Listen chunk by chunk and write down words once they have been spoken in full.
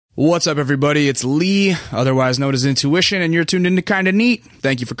What's up, everybody? It's Lee, otherwise known as Intuition, and you're tuned into Kinda Neat.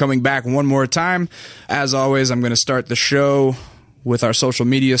 Thank you for coming back one more time. As always, I'm going to start the show with our social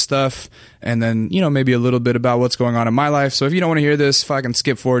media stuff, and then, maybe a little bit about what's going on in my life. So if you don't want to hear this, fucking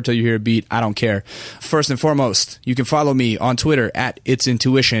skip forward till you hear a beat. I don't care. First and foremost, you can follow me on Twitter at It's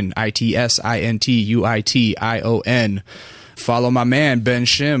Intuition, ITSINTUITION. Follow my man, Ben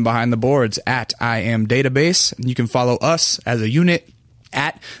Shim, behind the boards at I Am Database. You can follow us as a unit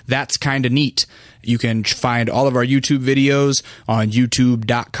at That's Kinda Neat. You can find all of our YouTube videos on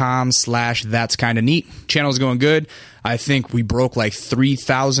youtube.com/That's Kinda Neat. Channel's going good. I think we broke like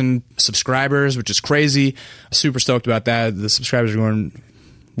 3,000 subscribers, which is crazy. Super stoked about that. The subscribers are going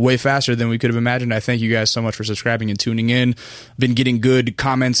way faster than we could have imagined. I thank you guys so much for subscribing and tuning in. Been getting good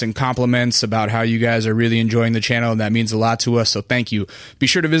comments and compliments about how you guys are really enjoying the channel, and that means a lot to us, so thank you. Be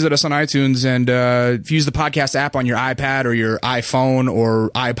sure to visit us on iTunes, and if you use the podcast app on your iPad or your iPhone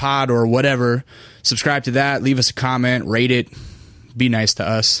or iPod or whatever, subscribe to that, leave us a comment, rate it. Be nice to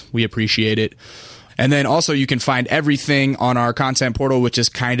us. We appreciate it. And then also you can find everything on our content portal, which is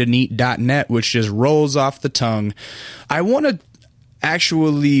kindaneat.net, which just rolls off the tongue. I want to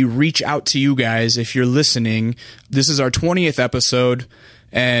actually reach out to you guys if you're listening. This is our 20th episode,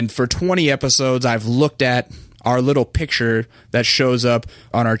 and for 20 episodes I've looked at our little picture that shows up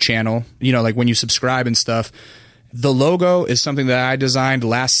on our channel, like when you subscribe and stuff. The logo is something that I designed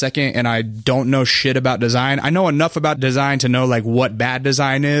last second, and I don't know shit about design. I know enough about design to know like what bad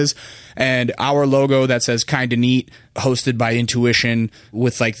design is, and our logo that says Kinda Neat, hosted by Intuition,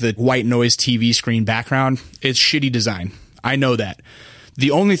 with like the white noise TV screen background, it's shitty design. I know that. The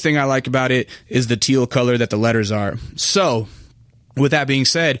only thing I like about it is the teal color that the letters are. So, with that being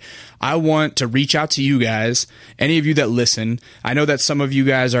said, I want to reach out to you guys, any of you that listen. I know that some of you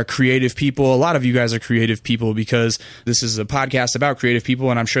guys are creative people. A lot of you guys are creative people because this is a podcast about creative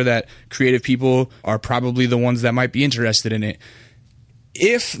people, and I'm sure that creative people are probably the ones that might be interested in it.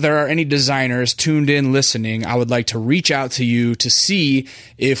 If there are any designers tuned in listening, I would like to reach out to you to see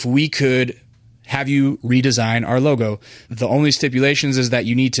if we could have you redesign our logo. The only stipulations is that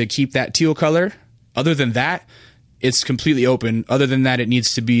you need to keep that teal color. Other than that, it's completely open. Other than that, it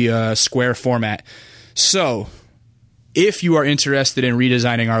needs to be a square format. So, if you are interested in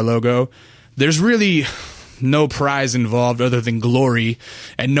redesigning our logo, there's really no prize involved other than glory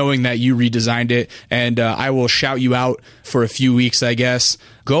and knowing that you redesigned it, and I will shout you out for a few weeks, I guess.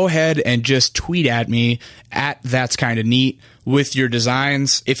 Go ahead and just tweet at me at That's Kinda Neat with your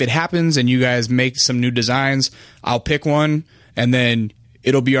designs. If it happens and you guys make some new designs, I'll pick one, and then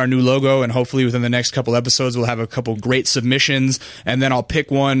it'll be our new logo, and hopefully within the next couple episodes we'll have a couple great submissions, and then I'll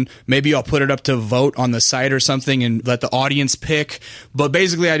pick one. Maybe I'll put it up to vote on the site or something and let the audience pick. But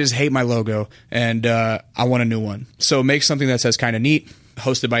basically I just hate my logo, and I want a new one. So make something that says Kinda Neat,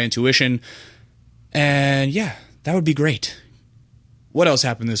 hosted by Intuition, and yeah, that would be great. What else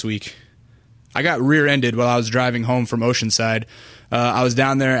happened this week? I got rear-ended while I was driving home from Oceanside. I was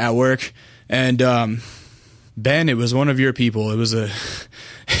down there at work, and Ben, it was one of your people. It was a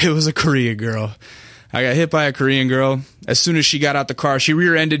Korean girl. I got hit by a Korean girl. As soon as she got out the car, she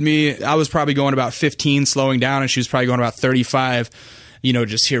rear-ended me. I was probably going about 15, slowing down, and she was probably going about 35.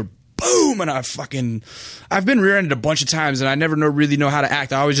 Just hear boom, and I've been rear-ended a bunch of times, and I never really know how to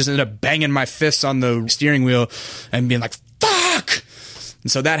act. I always just end up banging my fists on the steering wheel and being like, fuck!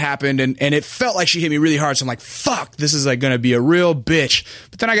 And so that happened, and it felt like she hit me really hard, so I'm like, fuck, this is like going to be a real bitch.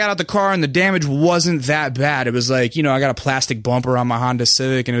 But then I got out the car, and the damage wasn't that bad. It was like, I got a plastic bumper on my Honda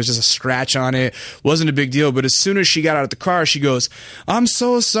Civic, and it was just a scratch on it. Wasn't a big deal, but as soon as she got out of the car, she goes, I'm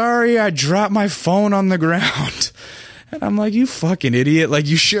so sorry, I dropped my phone on the ground. And I'm like, you fucking idiot. Like,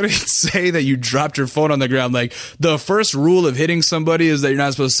 you shouldn't say that you dropped your phone on the ground. Like, the first rule of hitting somebody is that you're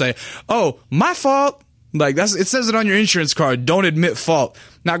not supposed to say, oh, my fault. Like, it says it on your insurance card. Don't admit fault.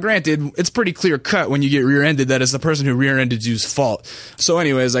 Now, granted, it's pretty clear cut when you get rear-ended that it's the person who rear-ended you's fault. So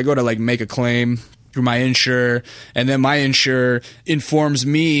anyways, I go to make a claim through my insurer, and then my insurer informs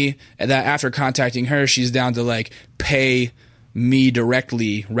me that after contacting her, she's down to pay me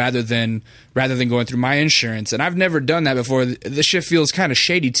directly rather than going through my insurance. And I've never done that before. This shit feels kind of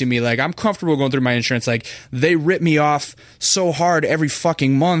shady to me. I'm comfortable going through my insurance. They rip me off so hard every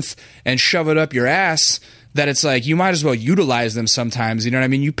fucking month and shove it up your ass that it's you might as well utilize them sometimes. You know what I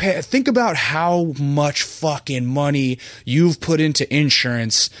mean? Think about how much fucking money you've put into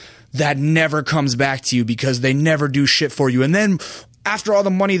insurance that never comes back to you because they never do shit for you. And then after all the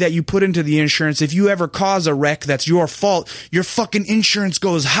money that you put into the insurance, if you ever cause a wreck that's your fault, your fucking insurance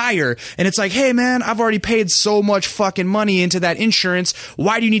goes higher. And it's like, hey man, I've already paid so much fucking money into that insurance.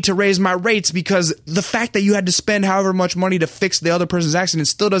 Why do you need to raise my rates? Because the fact that you had to spend however much money to fix the other person's accident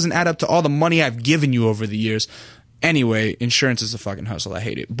still doesn't add up to all the money I've given you over the years. Anyway, insurance is a fucking hustle. I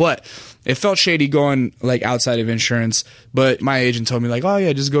hate it. But it felt shady going like outside of insurance. But my agent told me like, oh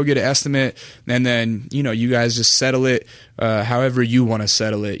yeah, just go get an estimate. And then, you know, you guys just settle it however you want to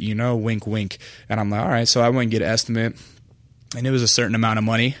settle it, you know, wink, wink. And I'm like, all right. So I went and get an estimate. And it was a certain amount of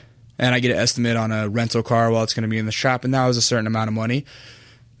money. And I get an estimate on a rental car while it's going to be in the shop. And that was a certain amount of money.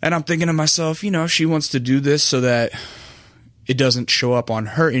 And I'm thinking to myself, you know, she wants to do this so that it doesn't show up on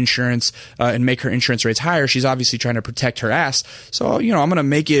her insurance and make her insurance rates higher. She's obviously trying to protect her ass. So, you know, I'm going to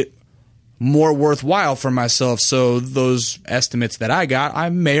make it more worthwhile for myself. So those estimates that I got, I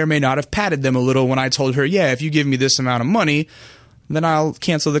may or may not have padded them a little when I told her, yeah, if you give me this amount of money, then I'll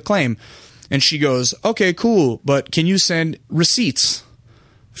cancel the claim. And she goes, okay, cool, but can you send receipts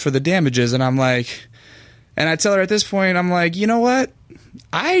for the damages? And I'm like, and I tell her at this point, I'm like, you know what?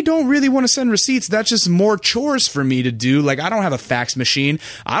 I don't really want to send receipts. That's just more chores for me to do. Like, I don't have a fax machine.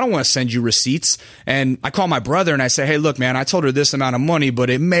 I don't want to send you receipts. And I call my brother and I say, hey, look, man, I told her this amount of money, but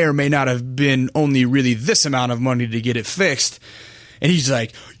it may or may not have been only really this amount of money to get it fixed. And he's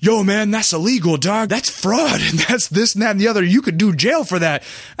like, yo, man, that's illegal, dog. That's fraud. And that's this and that and the other. You could do jail for that.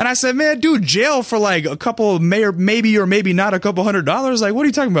 And I said, man, dude, jail for like a couple, maybe or maybe not a couple $100. Like, what are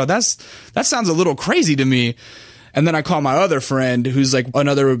you talking about? That sounds a little crazy to me. And then I call my other friend, who's like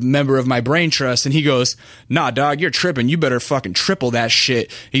another member of my brain trust, and he goes, nah, dog, you're tripping. You better fucking triple that shit.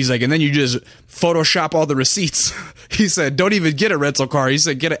 He's like, and then you just Photoshop all the receipts. He said, don't even get a rental car. He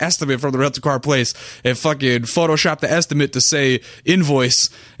said, get an estimate from the rental car place and fucking Photoshop the estimate to say invoice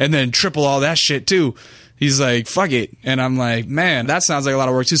and then triple all that shit too. He's like, fuck it. And I'm like, man, that sounds like a lot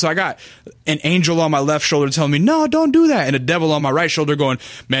of work too. So I got an angel on my left shoulder telling me, no, don't do that. And a devil on my right shoulder going,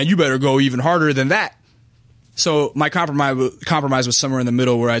 man, you better go even harder than that. So my compromise was somewhere in the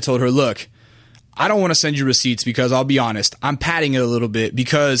middle where I told her, look, I don't want to send you receipts because I'll be honest, I'm padding it a little bit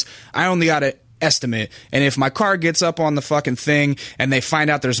because I only got an estimate. And if my car gets up on the fucking thing and they find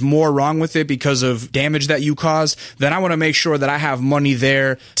out there's more wrong with it because of damage that you caused, then I want to make sure that I have money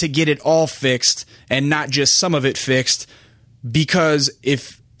there to get it all fixed and not just some of it fixed, because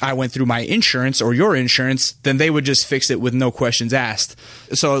if I went through my insurance or your insurance, then they would just fix it with no questions asked.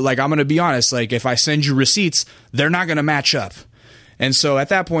 So like, I'm going to be honest, like if I send you receipts, they're not going to match up. And so at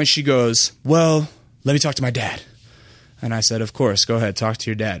that point she goes, well, let me talk to my dad. And I said, of course, go ahead, talk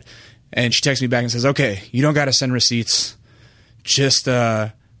to your dad. And she texts me back and says, okay, you don't got to send receipts. Just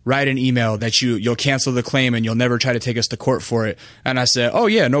write an email that you'll cancel the claim and you'll never try to take us to court for it. And I said, oh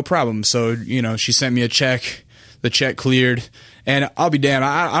yeah, no problem. So, you know, she sent me a check. The check cleared. And I'll be damned,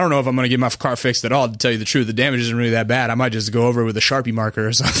 I don't know if I'm going to get my car fixed at all, to tell you the truth. The damage isn't really that bad. I might just go over it with a Sharpie marker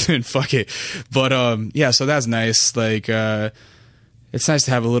or something. Fuck it. But yeah, so that's nice. Like, it's nice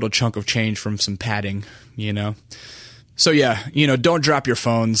to have a little chunk of change from some padding, you know? So yeah, you know, don't drop your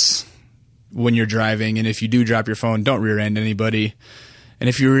phones when you're driving. And if you do drop your phone, don't rear end anybody. And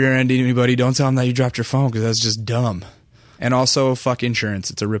if you rear end anybody, don't tell them that you dropped your phone, because that's just dumb. And also, fuck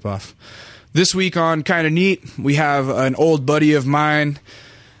insurance. It's a ripoff. This week on Kinda Neat, we have an old buddy of mine,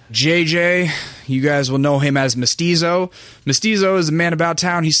 JJ. You guys will know him as Mestizo. Mestizo is a man about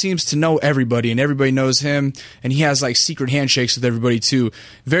town. He seems to know everybody, and everybody knows him. And he has like secret handshakes with everybody too.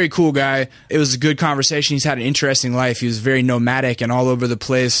 Very cool guy. It was a good conversation. He's had an interesting life. He was very nomadic and all over the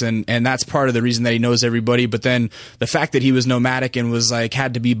place, and that's part of the reason that he knows everybody. But then the fact that he was nomadic and was like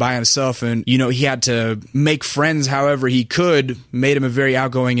had to be by himself, and you know, he had to make friends however he could, made him a very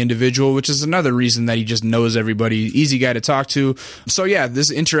outgoing individual, which is another reason that he just knows everybody. Easy guy to talk to. So yeah,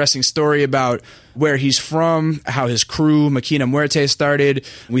 this interesting story about where he's from, how his crew, Makina Muerte, started.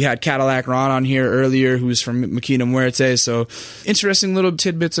 We had Cadillac Ron on here earlier, who's from Makina Muerte. So interesting little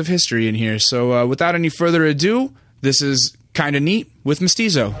tidbits of history in here. So without any further ado, this is Kinda Neat with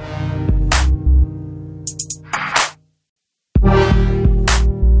Mestizo.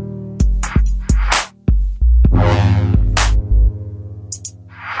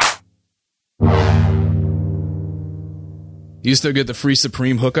 You still get the free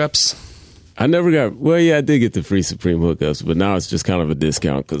Supreme hookups? I never got, well, yeah, I did get the free Supreme hookups, but now it's just kind of a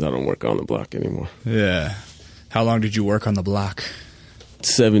discount because I don't work on the block anymore. Yeah. How long did you work on the block?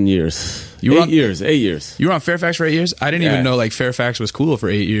 7 years. 8 years. You were on Fairfax for 8 years? I didn't even know like Fairfax was cool for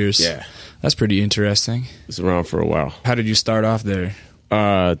 8 years. Yeah. That's pretty interesting. It was around for a while. How did you start off there?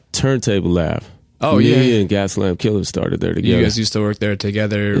 Turntable Lab. Oh, Me yeah. and Gaslamp Killer started there together. You guys used to work there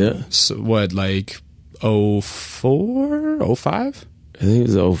together? Yeah. So, what, like 04, 05? I think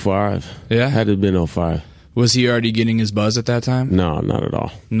it was 05. Yeah? Had to have been 05. Was he already getting his buzz at that time? No, not at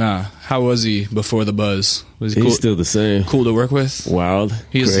all. Nah. How was he before the buzz? Was he He's cool? still the same. Cool to work with? Wild,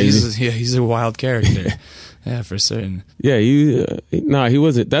 He's crazy. he's a wild character. Yeah, for certain. Yeah, he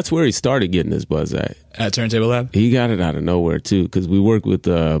wasn't. That's where he started getting his buzz at. At Turntable Lab? He got it out of nowhere too, because we worked with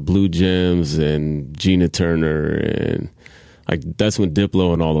Blue Gems and Gina Turner, and like that's when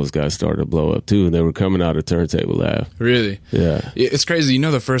Diplo and all those guys started to blow up too, and they were coming out of Turntable Lab. Really? Yeah. It's crazy. You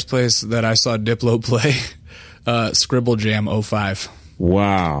know, the first place that I saw Diplo play, Scribble Jam 05.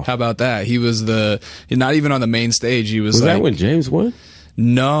 Wow. How about that? He was not even on the main stage. He was that when James won?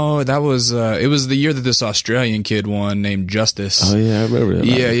 No, that was it was the year that this Australian kid won named Justice. Oh yeah, I remember that.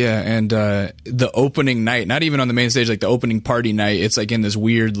 Yeah, and the opening night, not even on the main stage, like the opening party night, it's like in this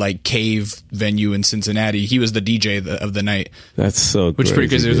weird like cave venue in Cincinnati. He was the DJ of the night. That's so which is pretty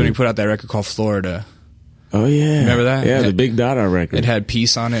crazy. It was when he put out that record called Florida. Oh yeah, remember that? Yeah, the Big Dada record. It had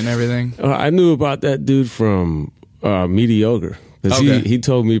Peace on it and everything. I knew about that dude from Mediocre. Because he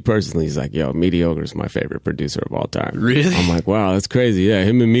told me personally, he's like, yo, Mediocre is my favorite producer of all time. Really? I'm like, wow, that's crazy. Yeah,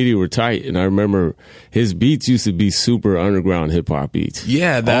 him and Meaty were tight. And I remember his beats used to be super underground hip-hop beats.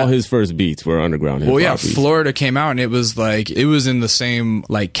 Yeah. All his first beats were underground hip-hop beats. Florida came out and it was in the same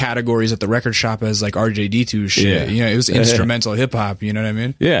like categories at the record shop as like RJD2 shit. Yeah. You know, it was instrumental hip-hop, you know what I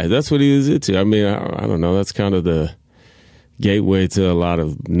mean? Yeah, that's what he was into. I mean, I don't know. That's kind of the gateway to a lot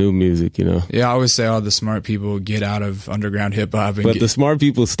of new music, you know. Yeah, I always say all the smart people get out of underground hip hop, but the smart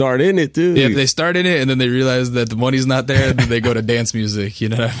people start in it too. Yeah, they start in it and then they realize that the money's not there, and then they go to dance music. You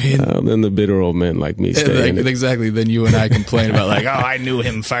know what I mean? Then the bitter old men like me stay in it. Exactly. Then you and I complain about like, oh, I knew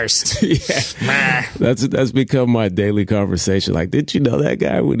him first. Yeah, that's become my daily conversation. Like, did you know that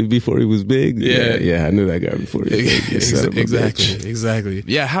guy before he was big? Yeah, I knew that guy before he was big. Exactly.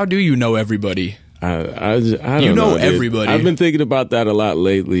 Yeah, how do you know everybody? I don't know everybody. I've been thinking about that a lot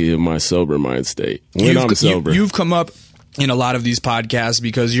lately in my sober mind state. I'm sober. You've come up in a lot of these podcasts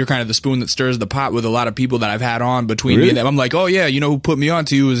because you're kind of the spoon that stirs the pot with a lot of people that I've had on between me and them. I'm like, oh yeah, you know who put me on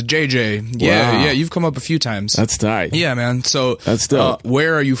to you is JJ. Yeah, you've come up a few times. That's tight. Yeah, man. So that's dope.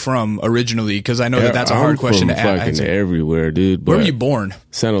 Where are you from originally? Because I know that's a hard question to ask. Fucking everywhere, dude. Where were you born?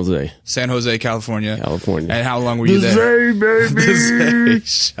 San Jose. San Jose, California. California. And how long were you there? baby.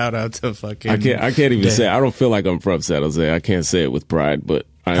 Shout out to fucking. I can't even say. I don't feel like I'm from San Jose. I can't say it with pride, but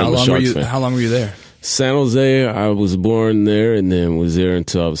I am a Sharks fan. How long were you there? San Jose, I was born there and then was there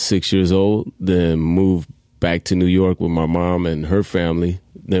until I was 6 years old. Then moved back to New York with my mom and her family.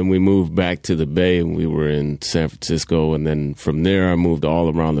 Then we moved back to the Bay and we were in San Francisco. And then from there, I moved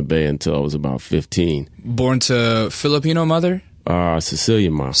all around the Bay until I was about 15. Born to Filipino mother?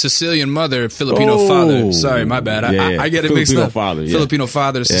 Sicilian mom. Sicilian mother, Filipino father. Sorry, my bad. I get it mixed up. Father, yeah. Filipino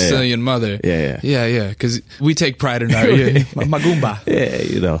father, Sicilian mother. Yeah. Because we take pride in our magumba. Yeah,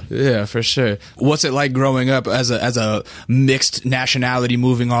 you know. Yeah, for sure. What's it like growing up as a mixed nationality,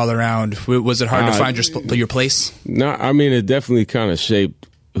 moving all around? Was it hard to find your place? No, I mean it definitely kind of shaped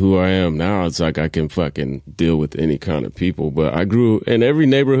who I am now. It's like I can fucking deal with any kind of people. But I grew in every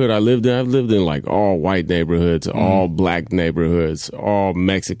neighborhood I lived in. I've lived in like all white neighborhoods, all black neighborhoods, all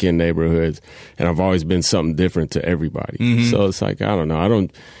Mexican neighborhoods. And I've always been something different to everybody. So it's like, I don't know. I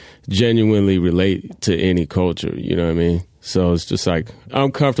don't genuinely relate to any culture. You know what I mean? So it's just like,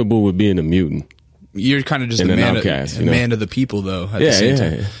 I'm comfortable with being a mutant. You're kind of just a man of the people, though. At the same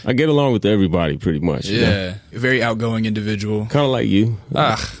time. I get along with everybody pretty much. Yeah, very outgoing individual. Kind of like you.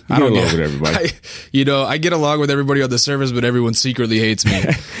 I don't get along with everybody. I get along with everybody on the surface, but everyone secretly hates me.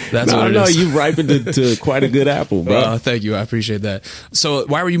 That's what it is. You've ripened to quite a good apple, bro. Thank you. I appreciate that. So,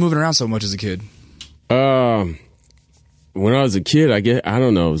 why were you moving around so much as a kid? When I was a kid, I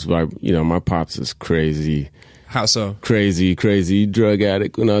don't know. It was like, my pops was crazy. How so? Crazy drug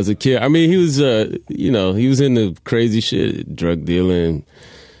addict when I was a kid. I mean, he was, he was into crazy shit, drug dealing,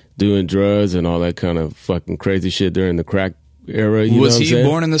 doing drugs and all that kind of fucking crazy shit during the crack era. Was he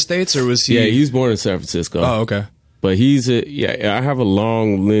born in the States or was he? Yeah, he was born in San Francisco. Oh, okay. But I have a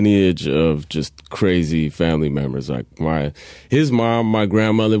long lineage of just crazy family members. Like his mom, my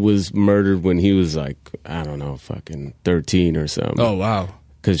grandmother was murdered when he was like, I don't know, fucking 13 or something. Oh, wow.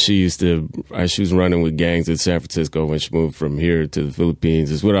 Because she was running with gangs in San Francisco when she moved from here to the Philippines,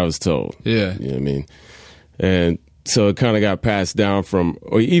 is what I was told. Yeah. You know what I mean? And so it kind of got passed down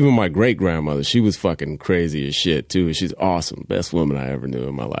or even my great-grandmother, she was fucking crazy as shit, too. She's awesome. Best woman I ever knew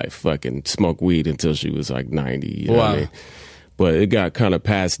in my life. Fucking smoked weed until she was like 90. You know what I mean? But it got kind of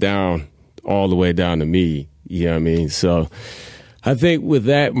passed down all the way down to me. You know what I mean? So I think with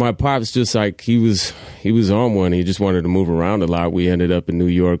that, my pops just like, he was on one. He just wanted to move around a lot. We ended up in New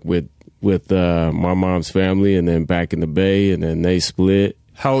York with with my mom's family, and then back in the Bay, and then they split.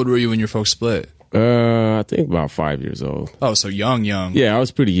 How old were you when your folks split? I think about 5 years old. Oh, so young. Yeah, I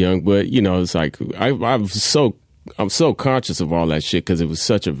was pretty young, but you know, it's like I'm so conscious of all that shit because it was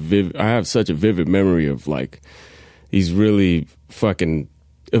such a I have such a vivid memory of like these really fucking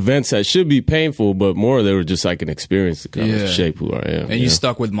events that should be painful, but more they were just like an experience to kind of shape who I am. And you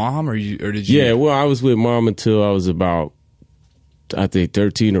stuck with mom, or did you? Yeah, well, I was with mom until I was about, I think,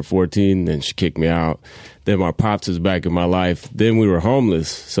 13 or 14. Then she kicked me out. Then my pops was back in my life. Then we were homeless,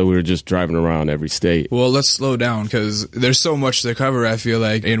 so we were just driving around every state. Well, let's slow down because there's so much to cover, I feel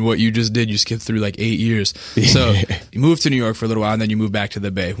like. And what you just did, you skipped through like 8 years. So you moved to New York for a little while, and then you moved back to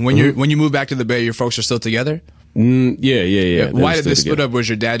the Bay. When you moved back to the Bay, your folks are still together? Yeah. Why did they split up? Was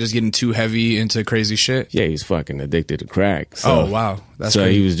your dad just getting too heavy into crazy shit? Yeah, he's fucking addicted to crack. So, oh, wow. That's so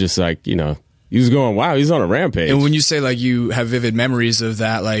crazy. He was just like, you know, he was going, wow, he's on a rampage. And when you say like you have vivid memories of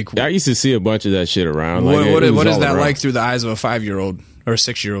that, like I used to see a bunch of that shit around. What is that around. like through the eyes of a 5-year-old or a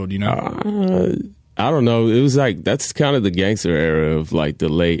 6-year-old? You know, I don't know. It was like that's kind of the gangster era of like the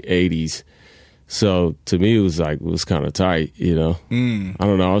late '80s. So to me, it was kind of tight. You know, I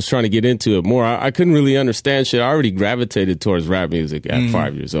don't know. I was trying to get into it more. I couldn't really understand shit. I already gravitated towards rap music at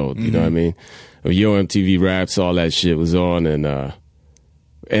 5 years old. You know what I mean? Yo MTV Raps, all that shit was on, and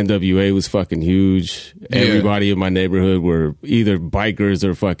NWA was fucking huge. Everybody in my neighborhood were either bikers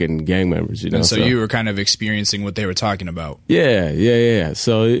or fucking gang members, you know. And so you were kind of experiencing what they were talking about. Yeah.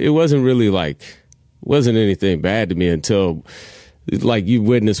 So it wasn't really wasn't anything bad to me until like you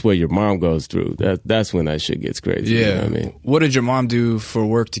witness what your mom goes through. That's when that shit gets crazy. Yeah. You know what I mean? What did your mom do for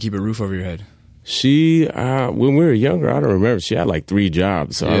work to keep a roof over your head? She, when we were younger, I don't remember. She had like 3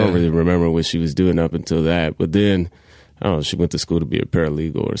 jobs, so I don't really remember what she was doing up until that. But then, I don't know, she went to school to be a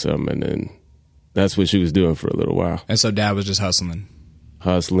paralegal or something, and then that's what she was doing for a little while. And so dad was just hustling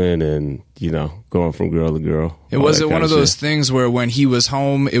and, you know, going from girl to girl. And was it one of those things where when he was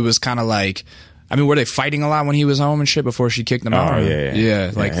home, it was kind of like, I mean, were they fighting a lot when he was home and shit before she kicked them out? Oh,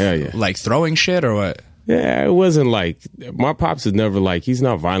 yeah. Like, hell yeah. Like throwing shit or what? Yeah, it wasn't like, my pops is never like, he's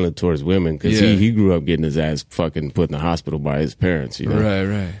not violent towards women because he grew up getting his ass fucking put in the hospital by his parents, you know?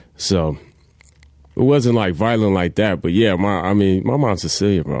 Right. So it wasn't like violent like that, but yeah, my mom's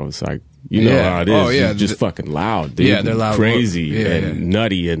Sicilian, bro. It's like, you know how it is. Oh, yeah. She's just fucking loud, dude. Yeah, they're loud. Crazy and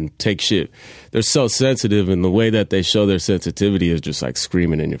nutty and take shit. They're so sensitive, and the way that they show their sensitivity is just like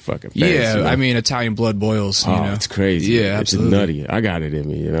screaming in your fucking face. Yeah, you know? I mean, Italian blood boils. You know? It's crazy. Yeah, absolutely. It's nutty. I got it in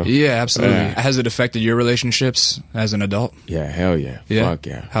me, you know? Yeah, absolutely. Has it affected your relationships as an adult? Yeah, hell yeah. Fuck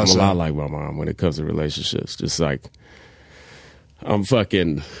yeah. How I'm so? a lot like my mom when it comes to relationships. Just like, I'm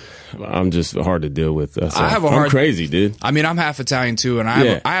just hard to deal with. I'm crazy, dude. I mean, I'm half Italian too, and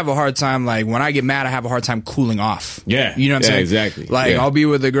I have a hard time, like, when I get mad, I have a hard time cooling off. Yeah. You know what I'm saying? Exactly. Like, I'll be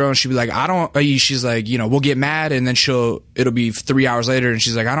with a girl, and she'll be like, she's like, you know, we'll get mad, and then it'll be 3 hours later, and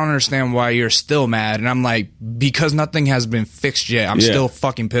she's like, I don't understand why you're still mad. And I'm like, because nothing has been fixed yet. I'm still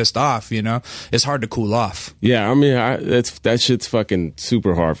fucking pissed off, you know? It's hard to cool off. Yeah, I mean, that shit's fucking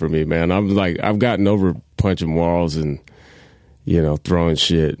super hard for me, man. I'm like, I've gotten over punching walls and, you know, throwing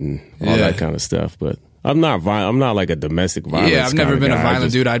shit and all that kind of stuff. But I'm not violent. I'm not like a domestic violence. Yeah, I've never been a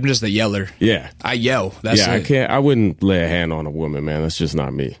violent dude. I'm just a yeller. Yeah. I yell. That's it. I wouldn't lay a hand on a woman, man. That's just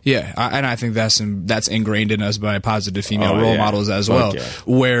not me. Yeah, and I think that's ingrained in us by positive female role models as well. Yeah.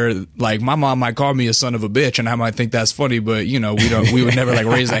 Where, like, my mom might call me a son of a bitch, and I might think that's funny, but, you know, we would never, like,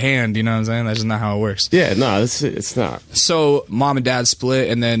 raise a hand, you know what I'm saying? That's just not how it works. Yeah, no, it's not. So, mom and dad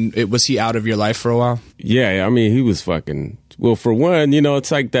split, and then was he out of your life for a while? Yeah, I mean, he was fucking... Well, for one, you know,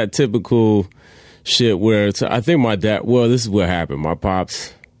 it's like that typical shit where I think my dad, well, this is what happened. My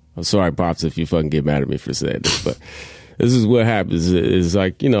pops, I'm sorry, pops, if you fucking get mad at me for saying this, but this is what happens is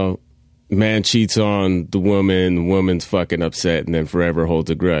like, you know, man cheats on the woman's fucking upset and then forever holds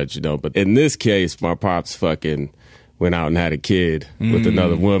a grudge, you know. But in this case, my pops fucking went out and had a kid with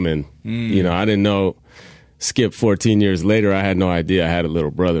another woman. You know, I didn't know. Skip 14 years later, I had no idea I had a little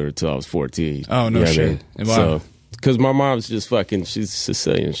brother until I was 14. Oh, no shit. I mean? Wow. So, because my mom's just fucking, she's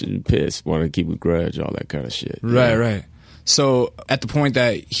Sicilian, she's pissed, wanted to keep a grudge, all that kind of shit. Right. So, at the point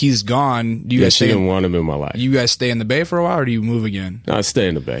that he's gone, do you guys she didn't want him in my life. You guys stay in the Bay for a while, or do you move again? No, I stay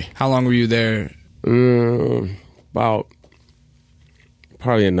in the Bay. How long were you there? About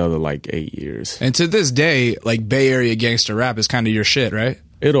probably another like 8 years. And to this day, like, Bay Area gangster rap is kind of your shit, right?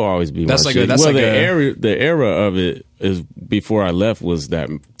 It'll always be That's my like shit. The era of it is before I left was that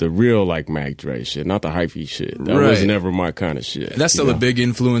the real like Mac Dre shit, not the hyphy shit. That was never my kind of shit. That's still a big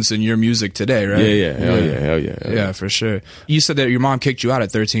influence in your music today, right? Yeah, hell yeah. Yeah, for sure. You said that your mom kicked you out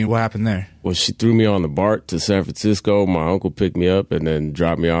at 13. What happened there? Well, she threw me on the BART to San Francisco. My uncle picked me up and then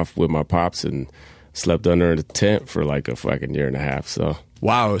dropped me off with my pops and slept under a tent for like a fucking year and a half. So.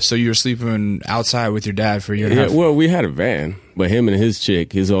 Wow, so you were sleeping outside with your dad for a year and a half? Well, we had a van, but him and his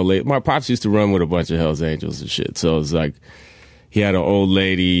chick, his old lady, my pops used to run with a bunch of Hells Angels and shit. So it was like, he had an old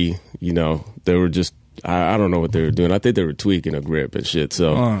lady, you know, they were just, I don't know what they were doing. I think they were tweaking a grip and shit.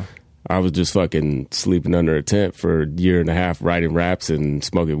 So I was just fucking sleeping under a tent for a year and a half, writing raps and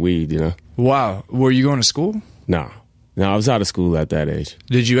smoking weed, you know? Wow. Were you going to school? No, I was out of school at that age.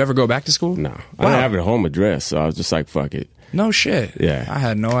 Did you ever go back to school? No. I didn't have a home address, so I was just like, fuck it. No shit. Yeah. I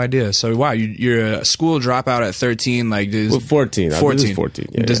had no idea. So, wow, you're a school dropout at 13. Like, 14. 14.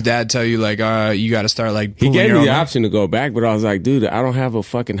 Yeah, Does dad tell you, like, you got to start, like, he gave me the option to go back, but I was like, dude, I don't have a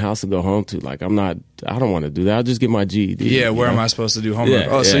fucking house to go home to. Like, I don't want to do that. I'll just get my GED. Yeah, where am I supposed to do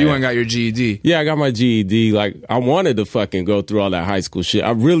homework? So you went and got your GED. Yeah, I got my GED. Like, I wanted to fucking go through all that high school shit.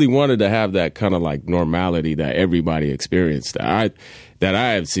 I really wanted to have that kind of, like, normality that everybody experienced. That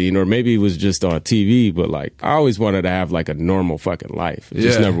I have seen, or maybe it was just on TV, but like I always wanted to have like a normal fucking life. It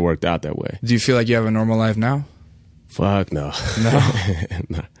just never worked out that way. Do you feel like you have a normal life now? Fuck no.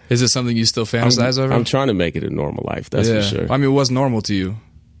 No? Is it something you still fantasize over? I'm trying to make it a normal life, that's for sure. I mean, what's normal to you?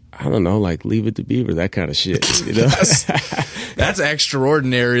 I don't know, like Leave It to Beaver, that kind of shit. You know? That's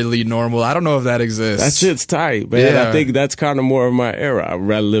extraordinarily normal. I don't know if that exists. That shit's tight, man. I think that's kind of more of my era. I'd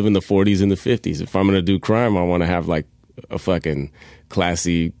rather live in the 40s and the 50s. If I'm going to do crime, I want to have like a fucking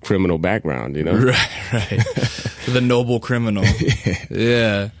classy criminal background, you know? Right. The noble criminal.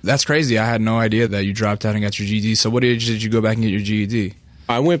 Yeah. That's crazy. I had no idea that you dropped out and got your GED. So what age did you go back and get your GED?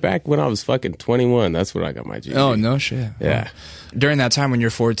 I went back when I was fucking 21. That's when I got my GED. Oh, no shit. Yeah. During that time when you're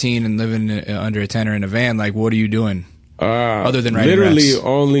 14 and living under a tent or in a van, like, what are you doing? Other than writing literally raps?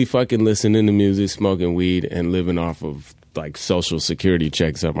 Only fucking listening to music, smoking weed, and living off of like social security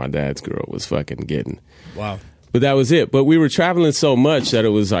checks that my dad's girl was fucking getting. Wow. But that was it. But we were traveling so much that it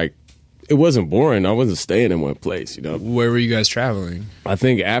was like, it wasn't boring. I wasn't staying in one place, you know. Where were you guys traveling? I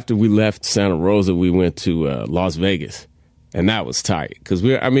think after we left Santa Rosa, we went to Las Vegas. And that was tight. Because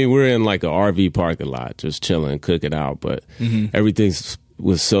we're in like an RV parking lot, just chilling, cooking out. But everything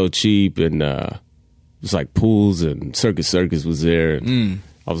was so cheap. And it was like pools and Circus was there. And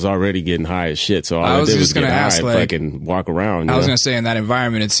I was already getting high as shit, so all I did was get high and fucking walk around. I was going to say, in that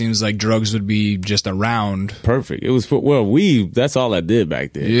environment, it seems like drugs would be just around. Perfect. It was, weed, that's all I did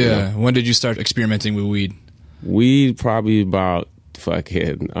back then. Yeah. You know? When did you start experimenting with weed? Weed probably about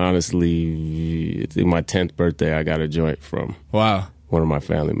fucking, honestly, I think my 10th birthday, I got a joint from. Wow. One of my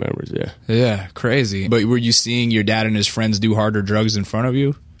family members, yeah. Yeah, crazy. But were you seeing your dad and his friends do harder drugs in front of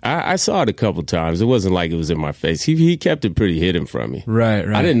you? I saw it a couple times. It wasn't like it was in my face. He kept it pretty hidden from me. Right.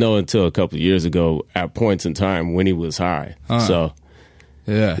 I didn't know until a couple of years ago at points in time when he was high. So,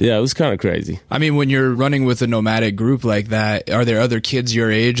 yeah, it was kind of crazy. I mean, when you're running with a nomadic group like that, are there other kids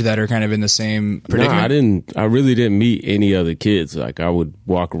your age that are kind of in the same predicament? I really didn't meet any other kids. Like, I would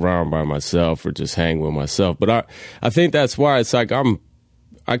walk around by myself or just hang with myself. But I think that's why it's like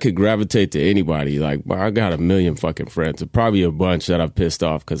I could gravitate to anybody. Like, I got a million fucking friends. Probably a bunch that I've pissed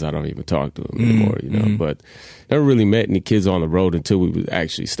off because I don't even talk to them anymore, you know. But never really met any kids on the road until we would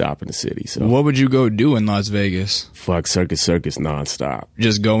actually stop in the city. So, what would you go do in Las Vegas? Fuck Circus nonstop.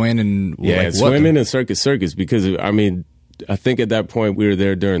 Just go in and swimming in Circus because I mean, I think at that point we were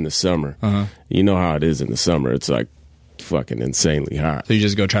there during the summer. You know how it is in the summer. It's like fucking insanely hot. So you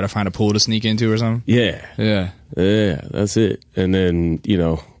just go try to find a pool to sneak into or something? Yeah, that's it. And then, you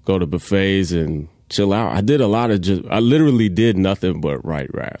know, go to buffets and chill out. I did a lot of I literally did nothing but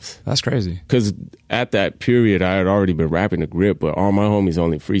write raps. That's crazy. Because at that period, I had already been rapping the grip, but all my homies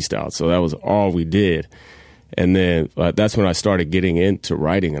only freestyled. So that was all we did. And then that's when I started getting into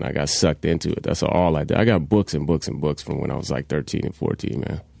writing and I got sucked into it. That's all I did. I got books and books and books from when I was like 13 and 14,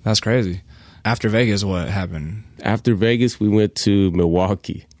 man. That's crazy. After Vegas, what happened? After Vegas, we went to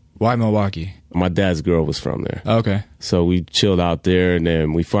Milwaukee. Why Milwaukee? My dad's girl was from there. Okay. So we chilled out there, and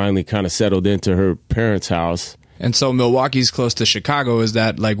then we finally kind of settled into her parents' house. And so Milwaukee's close to Chicago. Is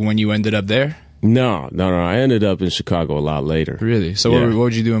that like when you ended up there? No. I ended up in Chicago a lot later. Really? So what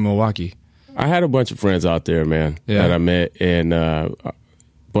would you do in Milwaukee? I had a bunch of friends out there, man, that I met, and a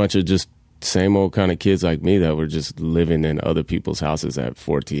bunch of just same old kind of kids like me that were just living in other people's houses at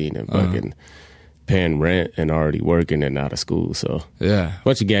 14 and fucking paying rent and already working and out of school. So Yeah.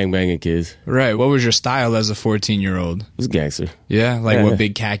 bunch of gangbanging kids. Right. What was your style as a 14-year-old? It was gangster. Yeah. Like Yeah. what,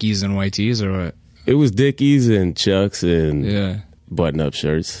 big khakis and white tees or what? It was Dickies and Chucks and Yeah. button-up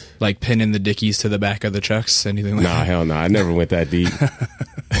shirts. Like pinning the Dickies to the back of the Chucks? Anything like Nah, that? hell no. I never went that deep.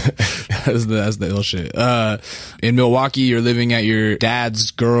 That's the ill shit. In Milwaukee, you're living at your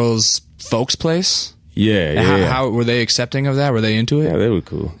dad's girl's folks' place? Yeah, And yeah. how were they accepting of that? Were they into Yeah, it? they were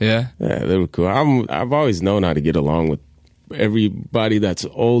cool. Yeah. Yeah, they were cool. I've always known how to get along with everybody that's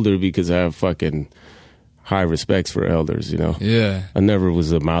older because I have fucking high respects for elders, you know? Yeah. I never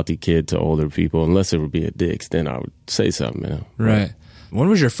was a mouthy kid to older people unless it would be a dicks. Then I would say something, you know? Right. When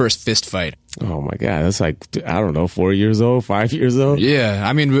was your first fist fight? Oh my God. That's like, I don't know, 4 years old, 5 years old? Yeah.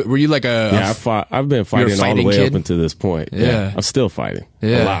 I mean, were you like Yeah, I've been fighting all the fighting way kid? up until this point. Yeah. I'm still fighting.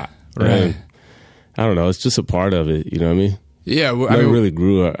 Yeah. A lot. Right. And I don't know. It's just a part of it. You know what I mean? Yeah. I really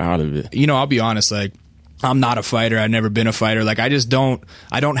grew out of it. You know, I'll be honest, like, I'm not a fighter. I've never been a fighter. Like, I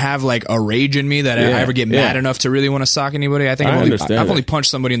don't have like a rage in me that I ever get mad enough to really want to sock anybody. I think I've only punched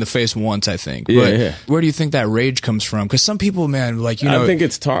somebody in the face once, I think. But where do you think that rage comes from? Because some people, man, like, you know. I think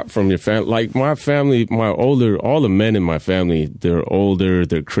it's taught from your family. Like my family, all the men in my family, they're older,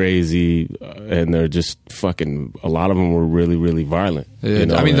 they're crazy, and they're just fucking, a lot of them were really, really violent. You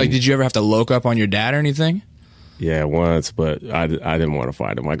know? I mean, like, did you ever have to loke up on your dad or anything? Yeah, once, but I didn't want to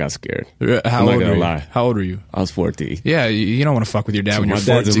fight him. I got scared. How old were you? How old were you? I was 14. Yeah, you don't want to fuck with your dad when you're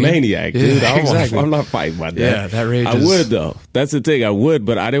 14. My dad's a maniac, dude. Yeah, exactly. I'm not fighting my dad. Yeah, that rage I would, though. That's the thing. I would,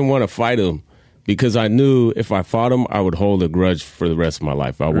 but I didn't want to fight him because I knew if I fought him, I would hold a grudge for the rest of my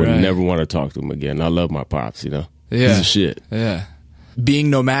life. I would never want to talk to him again. I love my pops, you know? Yeah. He's a shit. Yeah. Being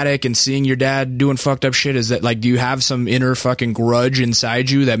nomadic and seeing your dad doing fucked up shit, is that like, do you have some inner fucking grudge inside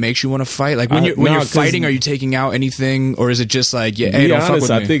you that makes you want to fight? Like when you're fighting, are you taking out anything, or is it just like, yeah, hey, don't fuck with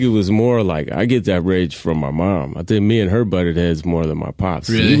me? I think it was more like I get that rage from my mom. I think me and her butted heads more than my pops.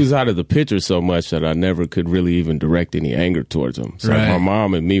 Really? He was out of the picture so much that I never could really even direct any anger towards him. So like my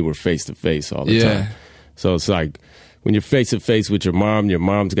mom and me were face to face all the time. So it's like, when you're face to face with your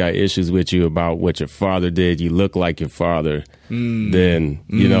mom's got issues with you about what your father did, you look like your father, then,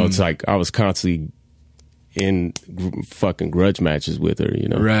 you know, it's like I was constantly in fucking grudge matches with her, you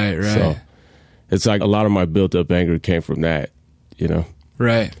know? Right. So it's like a lot of my built up anger came from that, you know?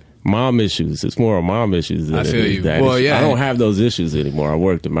 Right. Mom issues. It's more of mom issues than I feel you. dad Well, issues. yeah. I don't have those issues anymore. I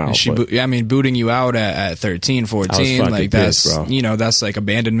worked them out. Booting you out at 13, 14, like that's, pissed, bro. You know, that's like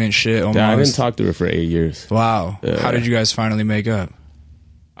abandonment shit almost. Yeah, I didn't talk to her for 8 years. Wow. How did you guys finally make up?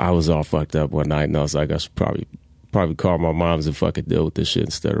 I was all fucked up one night and I was like, I should probably call my moms and fucking deal with this shit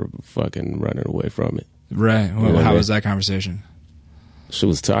instead of fucking running away from it. Right. Well, how was that conversation? She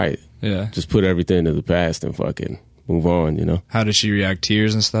was tight. Yeah. Just put everything to the past and fucking move on, you know? How did she react?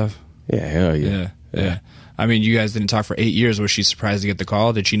 Tears and stuff? Yeah, hell yeah. Yeah. I mean, you guys didn't talk for 8 years. Was she surprised to get the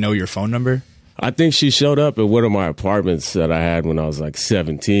call? Did she know your phone number? I think she showed up at one of my apartments that I had when I was like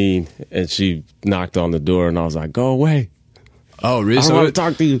 17, and she knocked on the door, and I was like, go away. Oh, really? I don't want to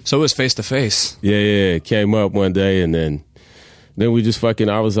talk to you. So it was face to face. Yeah. Came up one day, and then we just fucking,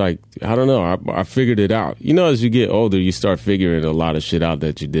 I was like, I don't know. I figured it out. You know, as you get older, you start figuring a lot of shit out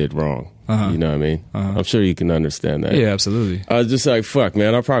that you did wrong. You know what I mean? I'm sure you can understand that. Yeah, absolutely. I was just like, fuck,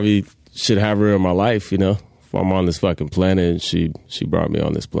 man, I probably should have her in my life, you know? If I'm on this fucking planet, and she brought me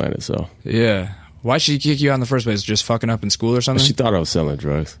on this planet, so. Yeah. Why'd she kick you out in the first place? Just fucking up in school or something? She thought I was selling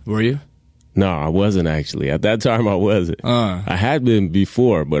drugs. Were you? No, I wasn't actually. At that time, I wasn't. I had been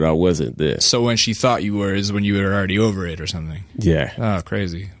before, but I wasn't then. So when she thought you were is when you were already over it or something? Yeah. Oh,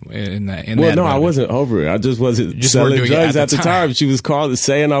 crazy. I wasn't over it. I just wasn't selling drugs at the time. She was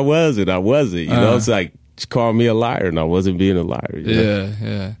saying I was, and I wasn't. You know, it's like she called me a liar, and I wasn't being a liar. You know?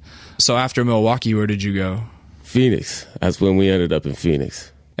 Yeah. So after Milwaukee, where did you go? Phoenix. That's when we ended up in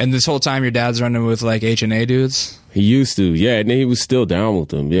Phoenix. And this whole time your dad's running with like H&A dudes? He used to, yeah, and then he was still down with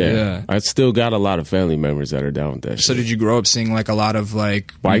them, Yeah. I still got a lot of family members that are down with that So shit. did you grow up seeing like a lot of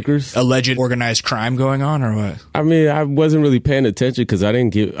like Bikers? alleged organized crime going on or what? I mean, I wasn't really paying attention because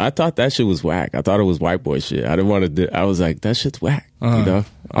I thought that shit was whack. I thought it was white boy shit. I didn't want to, I was like, that shit's whack, you know?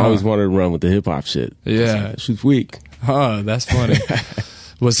 I always wanted to run with the hip hop shit. Yeah. That shit's weak. Oh, that's funny.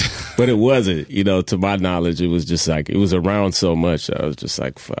 But it wasn't, you know, to my knowledge, it was just like, it was around so much that I was just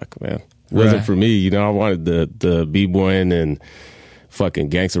like, fuck, man. It wasn't for me, you know. I wanted the b-boying and fucking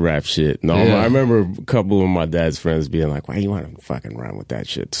gangster rap shit. No, I remember a couple of my dad's friends being like, why you want to fucking run with that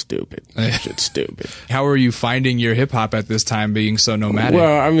shit? Stupid. Shit's stupid. How were you finding your hip hop at this time being so nomadic?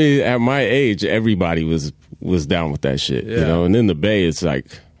 Well, I mean, at my age, everybody was down with that shit, you know. And in the Bay, it's like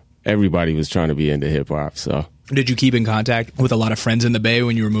everybody was trying to be into hip hop, so. Did you keep in contact with a lot of friends in the Bay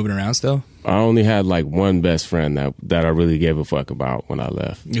when you were moving around still? I only had like one best friend that I really gave a fuck about when I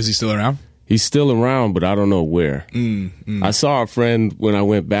left. Is he still around? He's still around, but I don't know where. I saw a friend when I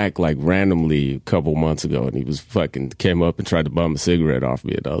went back like randomly a couple months ago, and he was fucking came up and tried to bum a cigarette off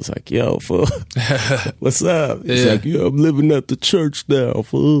me, and I was like, "Yo, fool, what's up?" He's like, "Yo, I'm living at the church now,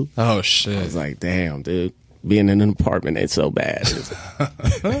 fool." Oh shit! I was like, "Damn, dude, being in an apartment ain't so bad."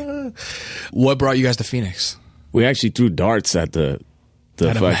 What brought you guys to Phoenix? We actually threw darts at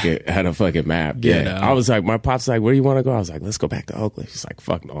had a fucking map. Yeah. I was like, my pop's like, where you want to go? I was like, let's go back to Oakland. He's like,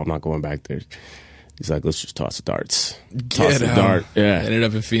 fuck no, I'm not going back there. He's like, let's just toss the darts. Toss the dart. Yeah. Ended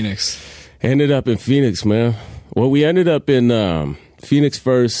up in Phoenix. Ended up in Phoenix, man. Well, we ended up in Phoenix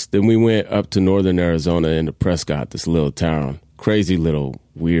first. Then we went up to northern Arizona into Prescott, this little town. Crazy little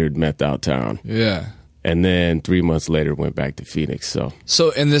weird methed out town. Yeah. And then 3 months later, went back to Phoenix. So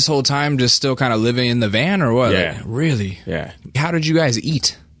in this whole time, just still kind of living in the van or what? Yeah. Like, really? Yeah. How did you guys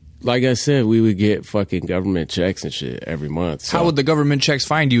eat? Like I said, we would get fucking government checks and shit every month. So How would the government checks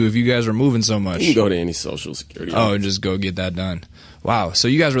find you if you guys were moving so much? you can go to any social security. Oh, just go get that done. Wow. So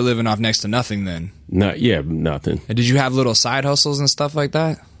you guys were living off next to nothing then? Nothing. And did you have little side hustles and stuff like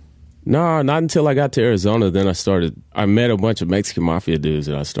that? No, not until I got to Arizona. Then I met a bunch of Mexican mafia dudes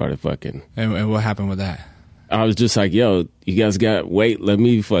and I started fucking. And what happened with that? I was just like, yo, you guys wait, let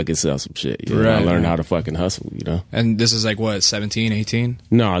me fucking sell some shit. You know? Right, I learned how to fucking hustle, you know? And this is like what, 17, 18?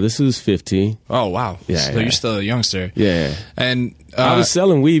 No, this was 15. Oh, wow. Yeah, So yeah. you're still a youngster. Yeah. And I was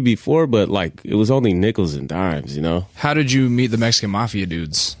selling weed before, but like it was only nickels and dimes, you know? how did you meet the Mexican mafia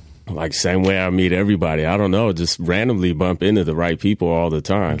dudes? Like same way I meet everybody. I don't know, just randomly bump into the right people all the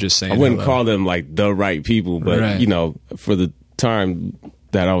time. Just saying I wouldn't hello. call them like the right people, but Right. you know, for the time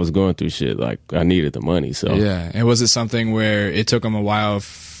that I was going through shit, like I needed the money. So Yeah. And was it something where it took them a while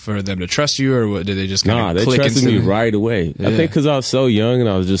for them to trust you, or what, did they just kind nah, of they click trusted me instantly? right away. I Yeah. think because I was so young and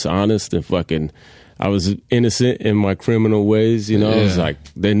I was just honest and fucking, I was innocent in my criminal ways. You know, it was Yeah. like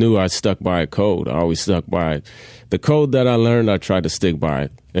they knew I stuck by a code. I always stuck by it. The code that I learned, I tried to stick by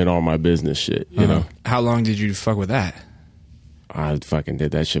it in all my business shit. You know, How long did you fuck with that? I fucking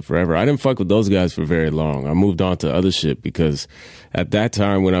did that shit forever. I didn't fuck with those guys for very long. I moved on to other shit because at that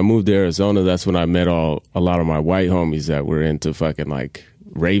time when I moved to Arizona, that's when I met a lot of my white homies that were into fucking like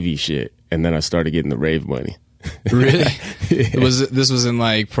ravey shit. And then I started getting the rave money. Really? This was in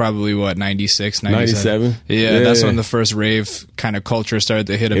like probably what, 96, 97? Yeah, that's Yeah. when the first rave kind of culture started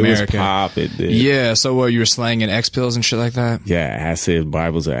to hit It America. was pop. It did. Yeah, so what, you were slanging X pills and shit like that? Yeah, acid,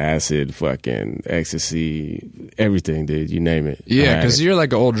 Bibles of acid, fucking ecstasy, everything, dude. You name it. I Yeah, had because it. you're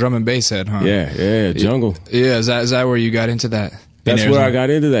like an old drum and bass head, huh? Yeah, jungle. Yeah, is that where you got into that? That's where I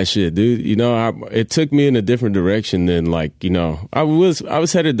got into that shit, dude. You know, it took me in a different direction than like, you know, I was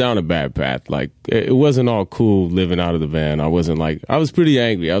headed down a bad path. Like it wasn't all cool living out of the van. I was pretty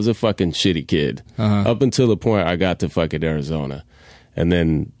angry. I was a fucking shitty kid up until the point I got to fucking Arizona, and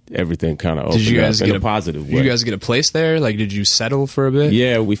then everything kind of opened Did you guys up in get a positive way. Did you guys get a place there? Like, did you settle for a bit?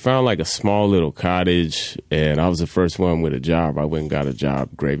 Yeah, we found like a small little cottage, and I was the first one with a job. I went and got a job,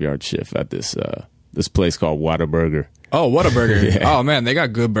 graveyard shift at this place called Whataburger. Oh, what a burger. Yeah. Oh, man, they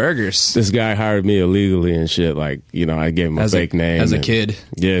got good burgers. This guy hired me illegally and shit. Like, you know, I gave him a fake name. As a and- kid.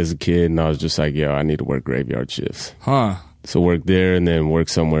 Yeah, as a kid. And I was just like, yo, I need to work graveyard shifts. Huh. So work there and then work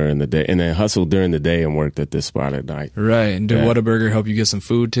somewhere in the day. And then hustle during the day and worked at this spot at night. Right. And did Yeah. Whataburger help you get some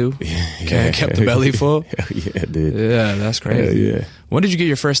food, too? Kept the belly full? Hell yeah, dude. Yeah, that's crazy. Hell yeah. When did you get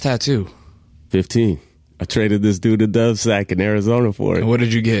your first tattoo? 15. I traded this dude a dove sack in Arizona for And it. what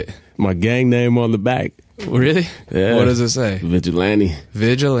did you get? My gang name on the back. Really? Yeah. What does it say? Vigilante.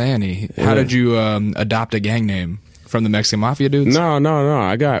 Vigilante. How Yeah. did you adopt a gang name? From the Mexican Mafia dudes? No.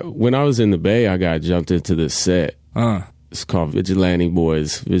 When I was in the Bay, I got jumped into this set. It's called Vigilante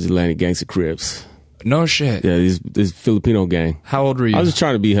Boys, Vigilante Gangsta Crips. No shit. Yeah, this Filipino gang. How old were you? I was just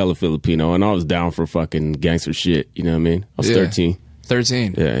trying to be hella Filipino, and I was down for fucking gangster shit. You know what I mean? I was Yeah. 13.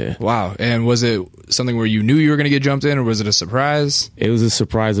 13. Yeah. Wow. And was it something where you knew you were going to get jumped in, or was it a surprise? It was a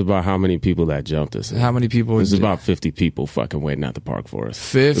surprise about how many people that jumped us. How many people? It was about 50 people fucking waiting at the park for us.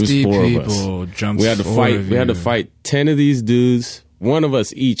 50 it was 4 of us. people jumped. We had to four fight. of We had to you. fight 10 of these dudes. One of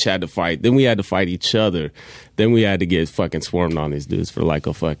us each had to fight. Then we had to fight each other. Then we had to get fucking swarmed on these dudes for like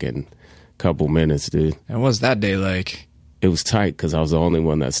a fucking couple minutes, dude. And what's that day like? It was tight because I was the only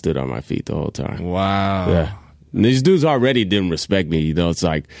one that stood on my feet the whole time. Wow. Yeah. And these dudes already didn't respect me. You know, it's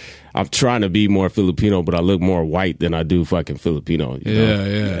like I'm trying to be more Filipino, but I look more white than I do fucking Filipino. You know?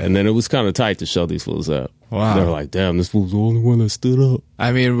 Yeah. And then it was kind of tight to show these fools up. Wow. They were like, damn, this fool's the only one that stood up.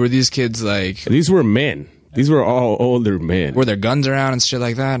 I mean, were these kids like, These were men. These were all older men. were there guns around and shit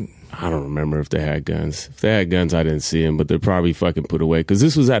like that? I don't remember if they had guns. If they had guns, I didn't see them, but they're probably fucking put away. Because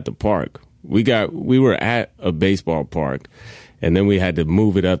this was at the park. We were at a baseball park, and then we had to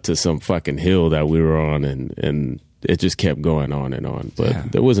move it up to some fucking hill that we were on, and it just kept going on and on.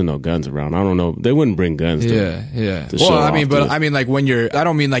 But there wasn't no guns around. I don't know. They wouldn't bring guns. Yeah. To show off I mean, like when I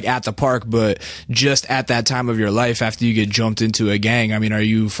don't mean like at the park, but just at that time of your life after you get jumped into a gang. I mean, are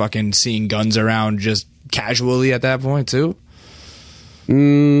you fucking seeing guns around just casually at that point too?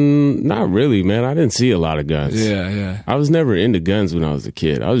 Not really, man. I didn't see a lot of guns. Yeah. I was never into guns when I was a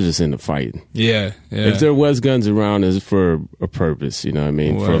kid. I was just into fighting. Yeah. If there was guns around, it's for a purpose. You know what I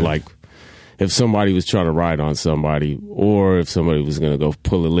mean? Word. For like, if somebody was trying to ride on somebody, or if somebody was going to go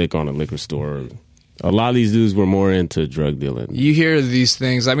pull a lick on a liquor store. A lot of these dudes were more into drug dealing. You hear these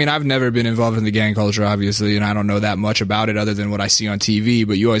things. I mean, I've never been involved in the gang culture, obviously, and I don't know that much about it other than what I see on TV,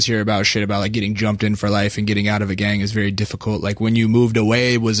 but you always hear about shit about like getting jumped in for life and getting out of a gang is very difficult. Like when you moved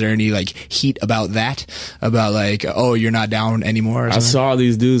away, was there any like heat about that? About like, oh, you're not down anymore? Or I saw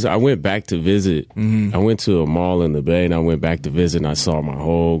these dudes. I went back to visit. I went to a mall in the Bay and I went back to visit and I saw my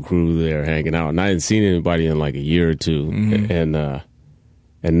whole crew there hanging out. And I hadn't seen anybody in like a year or two.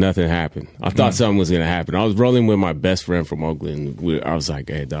 And nothing happened. I thought something was going to happen. I was rolling with my best friend from Oakland. I was like,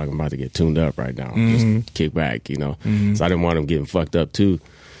 hey, dog, I'm about to get tuned up right now. Just kick back, you know. So I didn't want him getting fucked up, too.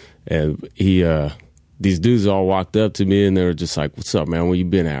 And these dudes all walked up to me, and they were just like, what's up, man? Where you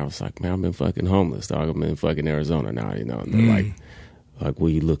been at? I was like, man, I've been fucking homeless, dog. I'm in fucking Arizona now, you know. And they're like,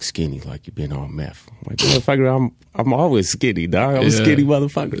 well, you look skinny, like you've been on meth. I'm like, motherfucker, I'm always skinny, dog. I'm a skinny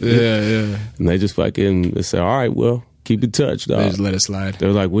motherfucker. Yeah. And they just fucking said, all right, well, keep in touch, dog. They just let it slide. They're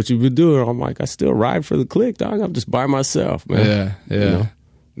like, what you been doing? I'm like, I still ride for the clique, dog. I'm just by myself, man. Yeah. You know?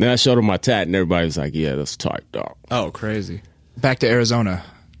 Then I showed them my tat, and everybody was like, yeah, that's tight, dog. Oh, crazy. Back to Arizona.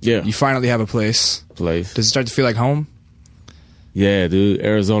 Yeah. You finally have a place. Does it start to feel like home? Yeah, dude.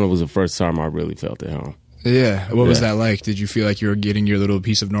 Arizona was the first time I really felt at home. Yeah. What was that like? Did you feel like you were getting your little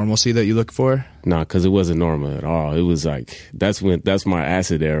piece of normalcy that you look for? Nah, because it wasn't normal at all. It was like, that's my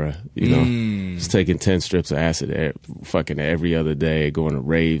acid era, you know? Just taking 10 strips of acid fucking every other day, going to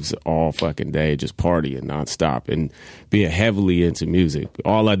raves all fucking day, just partying nonstop, and being heavily into music.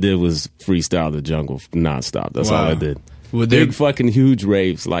 All I did was freestyle the jungle nonstop. That's all I did. Big fucking huge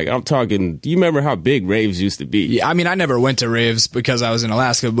raves. Like, I'm talking, do you remember how big raves used to be? Yeah, I mean, I never went to raves because I was in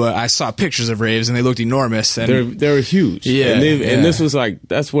Alaska, but I saw pictures of raves and they looked enormous. And they were huge. Yeah, and this was like,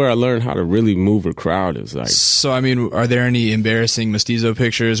 that's where I learned how to really move a crowd. Is like, so I mean, are there any embarrassing Mestizo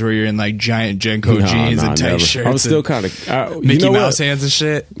pictures where you're in like giant Genko jeans and tight never. shirts? I was still kind of Mickey Mouse hands and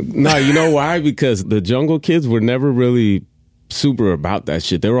shit. No, you know why? Because the jungle kids were never really super about that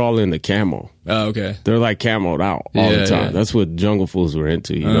shit. They were all into camo. Oh, okay. They're like camoed out all the time. Yeah. That's what jungle fools were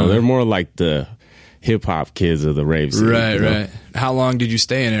into. You know, they're more like the hip hop kids of the rave scene. Right, you know? right. How long did you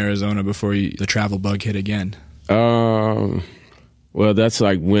stay in Arizona before the travel bug hit again? Well, that's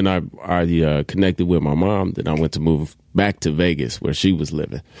like when I connected with my mom. Then I went to move back to Vegas where she was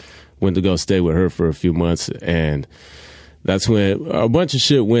living. Went to go stay with her for a few months, and that's when a bunch of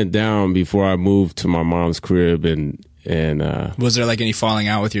shit went down before I moved to my mom's crib. And was there like any falling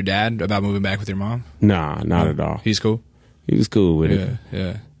out with your dad about moving back with your mom? Nah, not at all. He's cool? He was cool with it.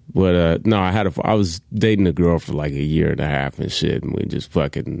 Yeah. But no, I was dating a girl for like a year and a half and shit, and we just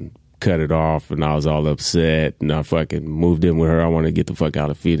fucking cut it off, and I was all upset, and I fucking moved in with her. I wanted to get the fuck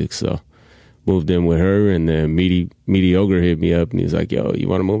out of Phoenix, so moved in with her, and then Mediocre hit me up, and he was like, yo, you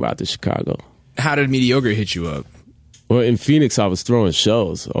want to move out to Chicago? How did Mediocre hit you up? Well, in Phoenix, I was throwing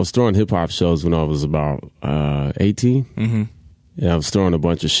shows. I was throwing hip-hop shows when I was about 18. Mm-hmm. And I was throwing a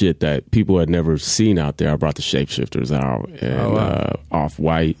bunch of shit that people had never seen out there. I brought the Shapeshifters out and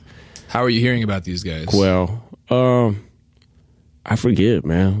Off-White. How are you hearing about these guys? Well, I forget,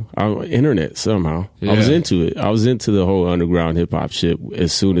 man. Internet somehow. Yeah. I was into it. I was into the whole underground hip-hop shit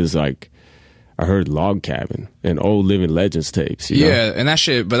as soon as, like, I heard Log Cabin and old Living Legends tapes. You know? And that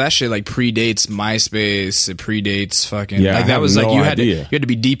shit like predates MySpace. It predates fucking like that was like no you idea. had to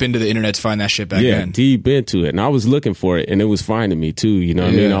be deep into the internet to find that shit back then. Deep into it, and I was looking for it, and it was finding me too. You know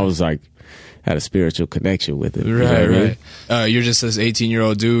what I mean? I was like, had a spiritual connection with it. Right. You're just this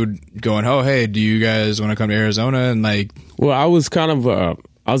 18-year-old dude going, oh hey, do you guys want to come to Arizona? And like, well, I was kind of.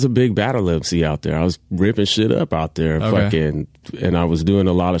 I was a big battle MC out there. I was ripping shit up out there, fucking, and I was doing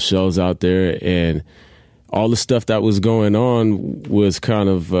a lot of shows out there, and all the stuff that was going on was kind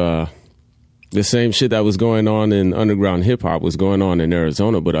of the same shit that was going on in underground hip hop was going on in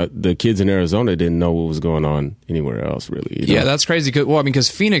Arizona, but the kids in Arizona didn't know what was going on anywhere else, really. You know? Yeah, that's crazy.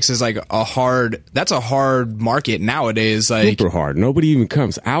 Because Phoenix is like a hard market nowadays. Like super hard. Nobody even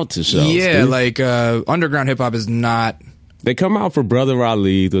comes out to shows. Yeah, dude. like underground hip hop is not They come out for Brother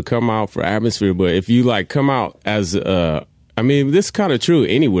Ali. They'll come out for atmosphere. But if you like come out as I mean, this is kind of true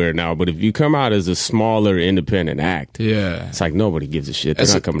anywhere now, but if you come out as a smaller independent act, it's like nobody gives a shit. They're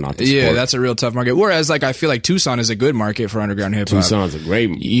not coming out to support. Yeah, that's a real tough market. Whereas, like, I feel like Tucson is a good market for underground hip hop. Tucson's a great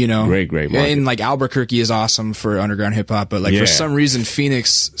market. And like Albuquerque is awesome for underground hip hop, but like for some reason,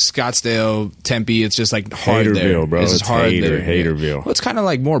 Phoenix, Scottsdale, Tempe, it's just like hard Haterville, there. Bro. It's hard there. Haterville. Well, it's kind of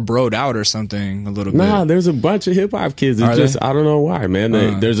like more broed out or something a little bit. Nah, there's a bunch of hip hop kids. It's just, I don't know why, man.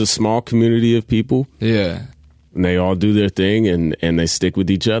 There's a small community of people. Yeah. And they all do their thing and they stick with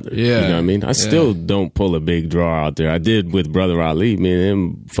each other. Yeah. You know what I mean? I still don't pull a big draw out there. I did with Brother Ali. Me and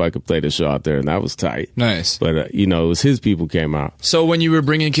him fucking played a show out there and that was tight. Nice. But, you know, it was his people came out. So when you were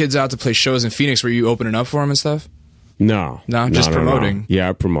bringing kids out to play shows in Phoenix, were you opening up for them and stuff? No, just promoting. Yeah,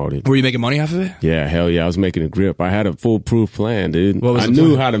 I promoted. Were you making money off of it? Yeah, hell yeah. I was making a grip. I had a foolproof plan, dude. What was I the knew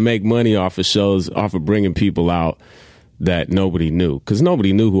plan? how to make money off of shows, off of bringing people out that nobody knew. Because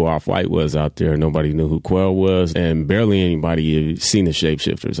nobody knew who Off-White was out there. Nobody knew who Quell was. And barely anybody had seen the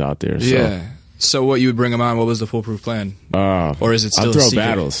Shapeshifters out there. So. Yeah. So what you would bring them on, what was the foolproof plan? Or is it still I'd throw a secret?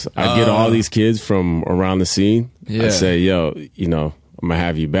 battles. I'd get all these kids from around the scene. Yeah. I'd say, yo, you know, I'm going to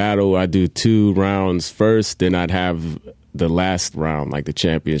have you battle. I'd do 2 rounds first. Then I'd have the last round, like the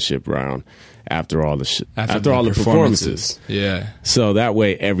championship round, after all the after all the performances. Yeah. So that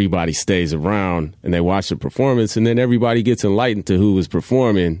way everybody stays around and they watch the performance, and then everybody gets enlightened to who was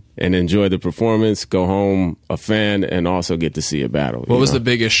performing and enjoy the performance, go home a fan, and also get to see a battle. What was the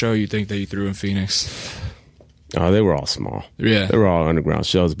biggest show you think that you threw in Phoenix? Oh, they were all small. Yeah. They were all underground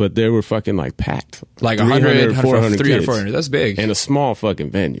shows, but they were fucking like packed. Like 100, 400 300, kids. 400. That's big. In a small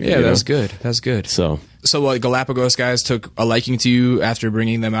fucking venue. Yeah, you that's know? good. That's good. So what, Galapagos guys took a liking to you after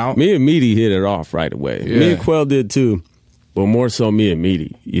bringing them out? me and Meaty hit it off right away. Yeah. Me and Quell did too, but more so me and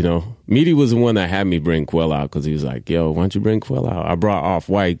Meaty, you know. Meaty was the one that had me bring Quell out because he was like, yo, why don't you bring Quell out? I brought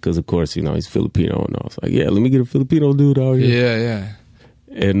Off-White because, of course, you know, he's Filipino. And I was like, yeah, let me get a Filipino dude out here. Yeah.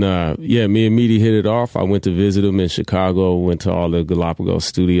 And, me and Meaty hit it off. I went to visit him in Chicago, went to all the Galapagos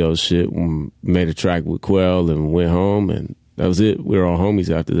Studios shit, made a track with Quell, and went home, and that was it. We were all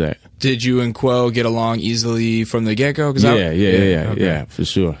homies after that. Did you and Quell get along easily from the get-go? Yeah, for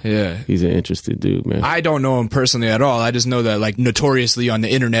sure. Yeah. He's an interesting dude, man. I don't know him personally at all. I just know that, like, notoriously on the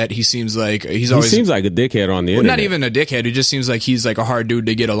internet, he seems like he seems like a dickhead on the internet. Not even a dickhead. He just seems like he's like a hard dude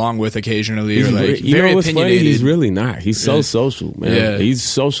to get along with occasionally. Or like you very know what's opinionated. funny? He's really not. He's so social, man. Yeah. He's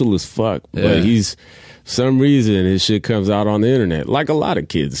social as fuck, but he's for some reason his shit comes out on the internet, like a lot of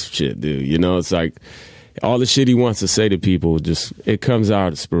kids' shit do. You know, it's like all the shit he wants to say to people, just it comes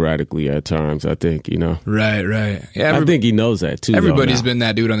out sporadically at times. I think, you know. Right. Yeah, I think he knows that too. Everybody's been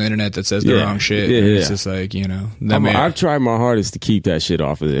that dude on the internet that says the wrong shit. Yeah. It's just like, you know. I've tried my hardest to keep that shit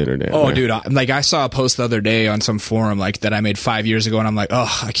off of the internet. Oh, man. dude, I saw a post the other day on some forum like that I made 5 years ago, and I'm like,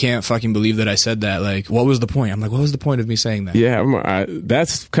 oh, I can't fucking believe that I said that. Like, what was the point? I'm like, what was the point of me saying that? Yeah,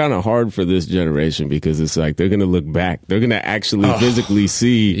 that's kind of hard for this generation because it's like they're gonna look back. They're gonna actually physically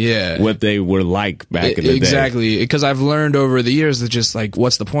see what they were like back in the day. Exactly. Because I've learned over the years that just like,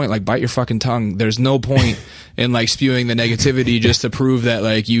 what's the point? Like, bite your fucking tongue. There's no point in like spewing the negativity just to prove that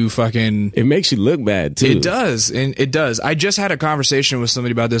like you fucking. It makes you look bad too. It does, and it does. I just had a conversation with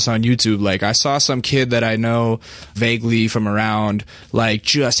somebody about this on YouTube. Like, I saw some kid that I know vaguely from around like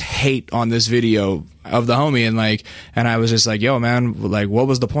just hate on this video of the homie, and I was just like, yo, man, like, what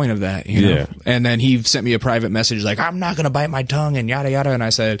was the point of that? You know? Yeah. And then he sent me a private message like, I'm not gonna bite my tongue and yada yada. And I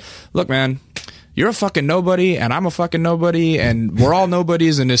said, look, man, you're a fucking nobody and I'm a fucking nobody and we're all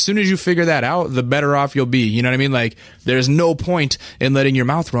nobodies, and as soon as you figure that out, the better off you'll be. You know what I mean? Like, there's no point in letting your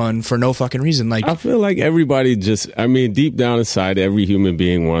mouth run for no fucking reason. Like, I feel like everybody deep down inside, every human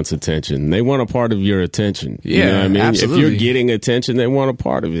being wants attention. They want a part of your attention. You know what I mean? Absolutely. If you're getting attention, they want a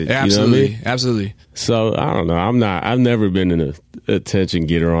part of it. Absolutely. You know what I mean? Absolutely. So I don't know. I've never been an attention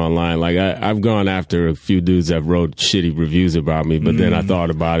getter online. Like I've gone after a few dudes that wrote shitty reviews about me, but then I thought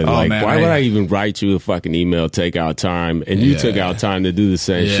about it. Why would I even write you a fucking email, take out time, and you took out time to do the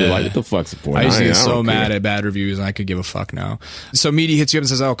same shit? Like, what the fuck's the point? I used to get so mad at bad reviews, and I could give a fuck now. So Meaty hits you up and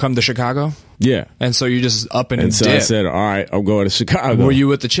says, oh, come to Chicago? Yeah. And so you just up and so dip. I said, all right, I'm going to Chicago. Were you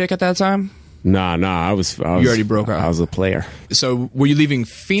with the chick at that time? Nah, I was. You already broke up. I was a player. So were you leaving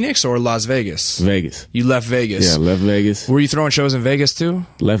Phoenix or Las Vegas? Vegas. You left Vegas. Yeah, left Vegas. Were you throwing shows in Vegas too?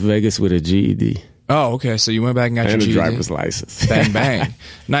 Left Vegas with a GED. Oh, okay. So you went back and got your GED. And a driver's license. Bang, bang.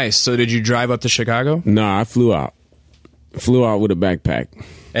 Nice. So did you drive up to Chicago? No, I flew out. Flew out with a backpack.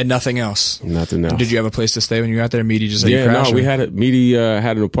 And nothing else. Nothing else. Did you have a place to stay when you got there? Meaty just let you Yeah, crash? no, we had Meaty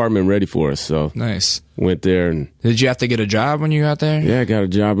had an apartment ready for us, so Nice. went there and Did you have to get a job when you got there? yeah, I got a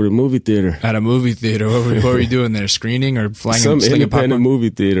job at a movie theater. At a movie theater. What were you doing there? Screening or flying Some slinging independent popcorn? movie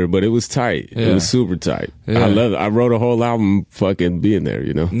theater, but it was tight. Yeah. It was super tight. Yeah. I love it. I wrote a whole album fucking being there,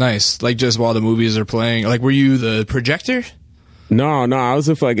 you know? Nice. Like just while the movies are playing. Like were you the projector? No, I was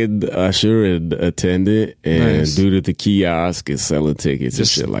a fucking usher and attendant and Nice. dude at the kiosk and selling tickets and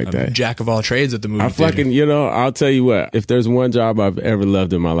shit like a that. Jack of all trades at the movie I theater. fucking, you know, I'll tell you what, if there's one job I've ever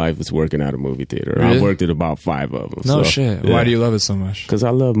loved in my life, it's working at a movie theater. Really? I've worked at about 5 of them. No shit. Why do you love it so much? Because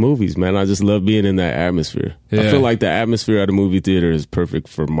I love movies, man. I just love being in that atmosphere. Yeah. I feel like the atmosphere at a movie theater is perfect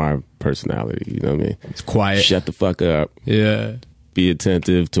for my personality. You know what I mean? It's quiet. Shut the fuck up. Yeah. Be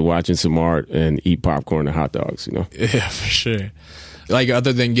attentive to watching some art and eat popcorn and hot dogs, you know? Yeah, for sure. Like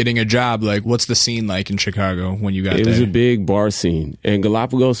other than getting a job, like what's the scene like in Chicago when you got It there? was a big bar scene. And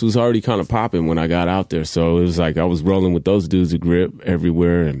Galapagos was already kind of popping when I got out there. So it was like I was rolling with those dudes at Grip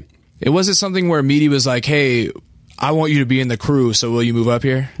everywhere. And It wasn't something where Meaty was like, "Hey, I want you to be in the crew, so will you move up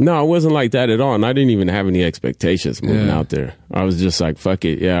here?" no, it wasn't like that at all. And I didn't even have any expectations moving Yeah. out there. I was just like, fuck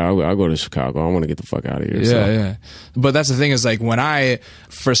it. Yeah, I'll go to Chicago. I want to get the fuck out of here. Yeah, so. yeah. But that's the thing is like when I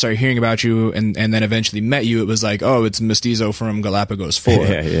first started hearing about you and then eventually met you, it was like, oh, it's Mestizo from Galapagos 4.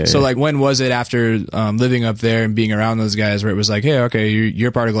 Yeah, so yeah. like when was it after living up there and being around those guys where it was like, hey, okay,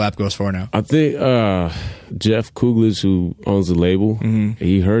 you're part of Galapagos 4 now? I think Jeff Kuglich, who owns the label,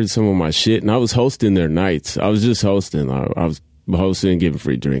 he heard some of my shit, and I was hosting their nights. I was just hosting. I was hosting, giving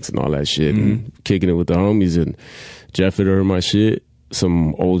free drinks and all that shit, and kicking it with the homies. And Jeff had heard my shit,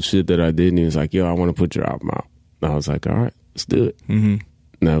 some old shit that I did, and he was like, yo, I want to put your album out. And I was like, all right, let's do it. Mm-hmm.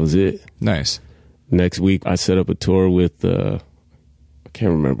 And that was it. Nice. Next week, I set up a tour with, I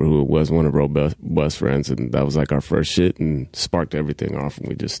can't remember who it was, one of our bus friends, and that was like our first shit and sparked everything off, and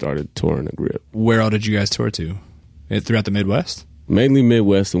we just started touring the Grip. Where all did you guys tour to? Throughout the Midwest? Mainly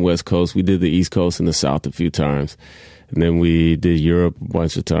Midwest and West Coast. We did the East Coast and the South a few times, and then we did Europe a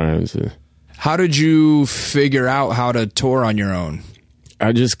bunch of times. How did you figure out how to tour on your own?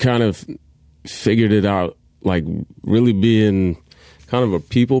 I just kind of figured it out, like really being kind of a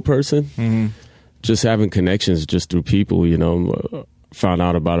people person, just having connections just through people, you know. Found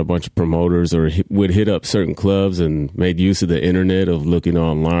out about a bunch of promoters or would hit up certain clubs and made use of the internet of looking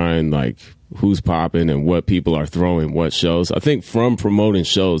online, like who's popping and what people are throwing, what shows. I think from promoting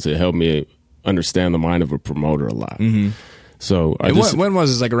shows, it helped me understand the mind of a promoter a lot. So I just, when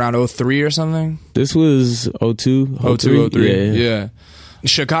was this, like around 03 or something? this was 02, 02, 03. Yeah. Yeah.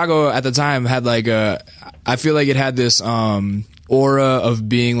 Chicago at the time had like I feel like it had this aura of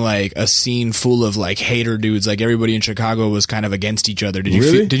being like a scene full of like hater dudes. Like everybody in Chicago was kind of against each other. Did you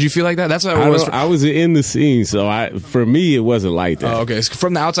Really? did you feel like that? That's what it was. I was in the scene, so for me, it wasn't like that. Oh, okay. So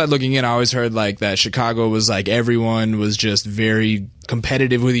from the outside looking in, I always heard like that Chicago was like everyone was just very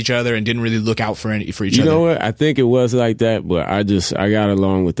competitive with each other and didn't really look out for each You other. know what? I think it was like that, but I got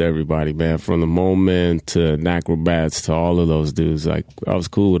along with everybody, man. From the Moment to Nacrobats to all of those dudes. Like, I was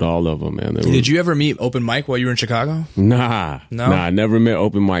cool with all of them, man. Did you ever meet Open Mike while you were in Chicago? Nah. No? Nah, I never met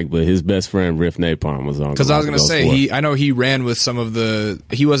Open Mike, but his best friend, Riff Napalm, was on. Because I was going to Galapagos say, 4. I know he ran with some of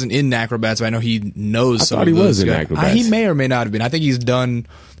he wasn't in Nacrobats, but I know he knows some thought of he was those in guys. Nacrobats. He may or may not have been. I think he's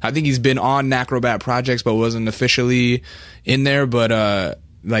been on Nacrobat projects, but wasn't officially in there. But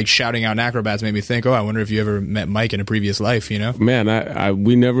like shouting out Nacrobats made me think, oh, I wonder if you ever met Mike in a previous life, you know? Man,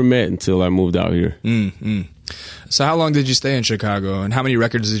 we never met until I moved out here. So how long did you stay in Chicago, and how many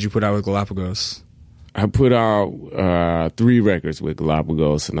records did you put out with Galapagos? I put out 3 records with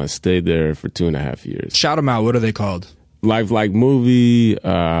Galapagos, and I stayed there for 2.5 years. Shout them out. What are they called? Lifelike Movie,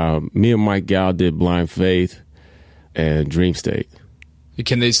 me and Mike Gal did Blind Faith, and Dream State.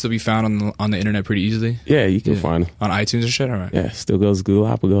 Can they still be found on the internet pretty easily? Yeah, you can find them. On iTunes or shit? All right. Yeah, still goes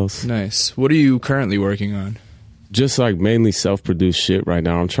Galapagos. Nice. What are you currently working on? Just like mainly self-produced shit right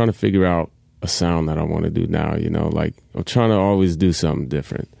now. I'm trying to figure out a sound that I want to do now, you know, like I'm trying to always do something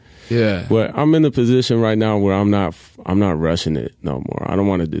different. Yeah. But I'm in a position right now where I'm not rushing it no more. I don't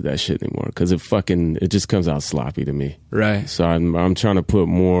want to do that shit anymore because it just comes out sloppy to me. Right. So I'm trying to put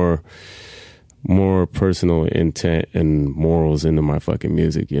more personal intent and morals into my fucking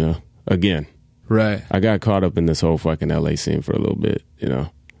music, you know? Again. Right. I got caught up in this whole fucking LA scene for a little bit, you know?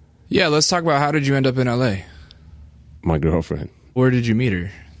 Yeah, let's talk about how did you end up in LA? My girlfriend. Where did you meet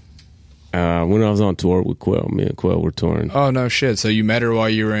her? When I was on tour with Quell, me and Quell were touring. Oh, no shit. So you met her while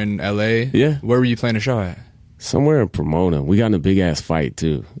you were in LA? Yeah. Where were you playing a show at? Somewhere in Pomona. We got in a big ass fight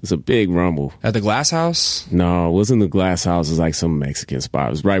too. It's a big rumble. At the Glass House? No, it wasn't the Glass House. It was like some Mexican spot.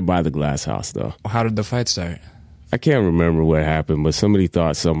 It was right by the Glass House though. How did the fight start? I can't remember what happened, but somebody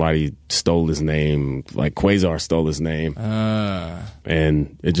thought somebody stole his name, like Quasar stole his name.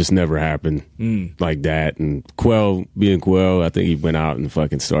 And it just never happened like that. And Quell, being Quell, I think he went out and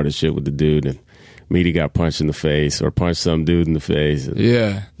fucking started shit with the dude, and Meaty got punched in the face or punched some dude in the face.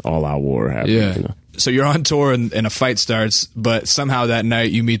 Yeah. All out war happened. Yeah. You know? So you're on tour and a fight starts, but somehow that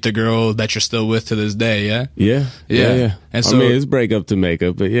night you meet the girl that you're still with to this day, yeah? Yeah. And so, I mean, it's breakup to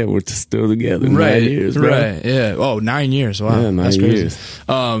makeup, but yeah, we're still together. 9 years, bro. Right, yeah. Oh, 9 years. Wow. Yeah, 9 That's crazy.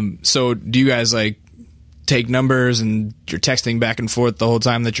 years. So do you guys like take numbers and you're texting back and forth the whole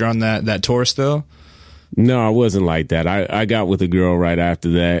time that you're on that tour still? No, I wasn't like that. I got with a girl right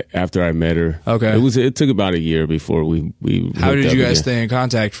after that, after I met her. Okay. It took about a year before we How did you guys again. stay in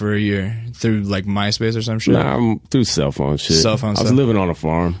contact for a year? Through like MySpace or some shit? Nah, I'm through cell phone shit. Cell phone I was stuff. living on a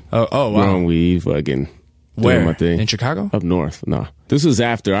farm. Oh wow. Growing weed, fucking Where? doing my thing. In Chicago? Up north. No. This was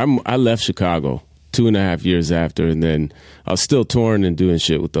after. I left Chicago 2.5 years after, and then I was still touring and doing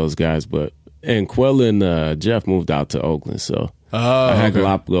shit with those guys. And Quell and Jeff moved out to Oakland, so I had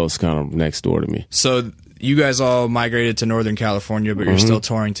Galapagos kind of next door to me. So you guys all migrated to Northern California, but you're still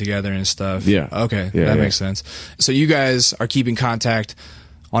touring together and stuff. Yeah. Okay, Yeah, that yeah. makes sense. So you guys are keeping contact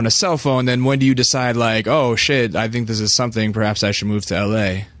on a cell phone. Then when do you decide, like, oh shit, I think this is something, perhaps I should move to LA?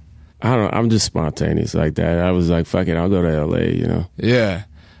 I don't know. I'm just spontaneous like that. I was like, fuck it, I'll go to LA, you know? Yeah.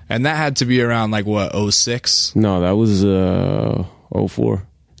 And that had to be around like what, 06? No, that was 04.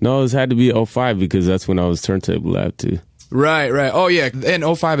 No, it had to be 05 because that's when I was Turntable Lab too. Right. Oh yeah,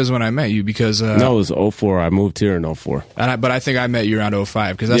 and 05 is when I met you because No, it was 04. I moved here in 04. but I think I met you around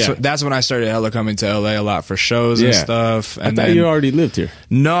 05 because that's when I started hella coming to LA a lot for shows and stuff. And I thought you already lived here.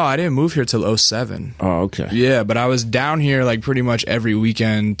 No, I didn't move here till 07. Oh, okay. Yeah, but I was down here like pretty much every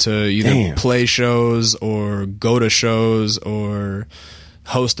weekend to either play shows or go to shows or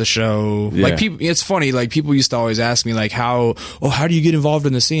host a show. Yeah. Like people, it's funny. Like people used to always ask me like how do you get involved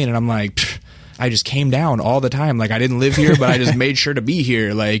in the scene? And I'm like, I just came down all the time. Like I didn't live here, but I just made sure to be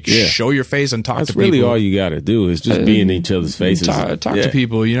here. Like show your face and talk That's to people. That's really all you got to do is just be in each other's faces. Talk to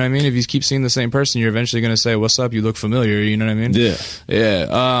people. You know what I mean? If you keep seeing the same person, you're eventually going to say, "What's up? You look familiar." You know what I mean?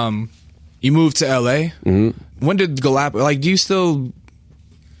 Yeah. You moved to LA. Mm-hmm. When did Galapagos? Like, do you still?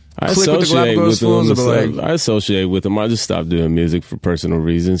 I click with the Galapagos fools, or like, I associate with them. I just stopped doing music for personal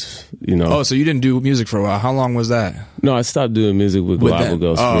reasons, you know. Oh, so you didn't do music for a while. How long was that? No, I stopped doing music with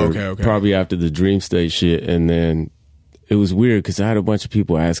Galapagos probably after the Dream State shit, and then it was weird because I had a bunch of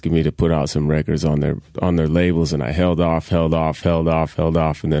people asking me to put out some records on their labels, and I held off,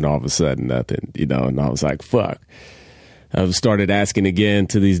 and then all of a sudden nothing, you know. And I was like, fuck. I started asking again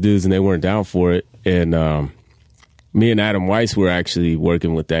to these dudes, and they weren't down for it, and me and Adam Weiss were actually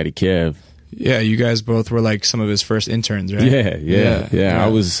working with Daddy Kev. Yeah, you guys both were like some of his first interns, right? Yeah.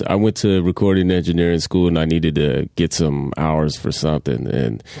 I went to recording engineering school and I needed to get some hours for something.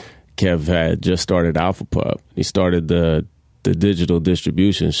 And Kev had just started Alpha Pub. He started the digital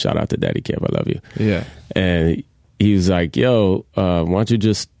distribution. Shout out to Daddy Kev, I love you. Yeah. And he was like, yo, why don't you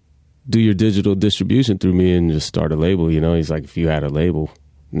just do your digital distribution through me and just start a label? You know, he's like, if you had a label.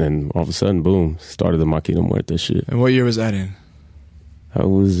 And then all of a sudden, boom, started the Maquina Muerta shit. And what year was that in? I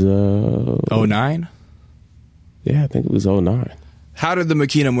was 09? Yeah, I think it was 09. How did the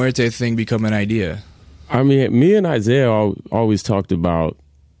Maquina Muerta thing become an idea? I mean, me and Isaiah always talked about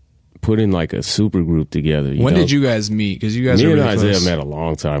putting like a super group together. When did you guys meet? Because you guys me were and really Isaiah close. met a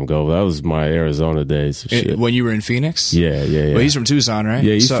long time ago. That was my Arizona days. When you were in Phoenix? Yeah. Well, he's from Tucson, right?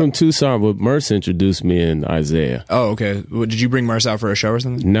 Yeah, he's from Tucson, but Merce introduced me and Isaiah. Oh, okay. Well, did you bring Merce out for a show or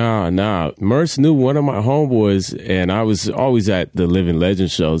something? Nah. Merce knew one of my homeboys, and I was always at the Living Legend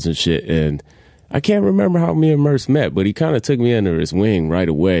shows and shit, and I can't remember how me and Merce met, but he kind of took me under his wing right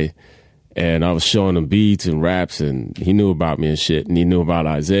away. And I was showing him beats and raps, and he knew about me and shit, and he knew about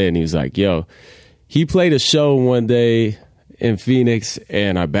Isaiah, and he was like, yo, he played a show one day in Phoenix,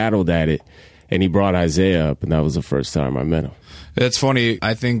 and I battled at it, and he brought Isaiah up, and that was the first time I met him. That's funny.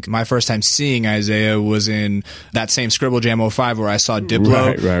 I think my first time seeing Isaiah was in that same Scribble Jam 05 where I saw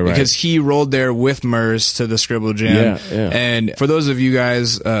Diplo. Right. Because he rolled there with Merce to the Scribble Jam. Yeah. And for those of you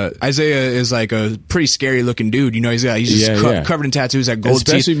guys, Isaiah is like a pretty scary looking dude. You know, he's just covered in tattoos, like gold teeth.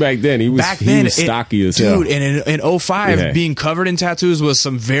 Especially back then. He was stocky as hell. Dude, and in 05, being covered in tattoos was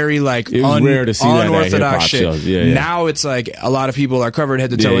some very like it was rare to see unorthodox shit. Shows. Yeah. Now it's like a lot of people are covered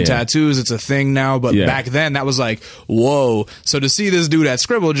head to toe in tattoos. It's a thing now. But back then that was like, whoa, So to see this dude at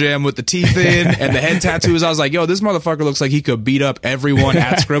Scribble Jam with the teeth in and the head tattoos, I was like, yo, this motherfucker looks like he could beat up everyone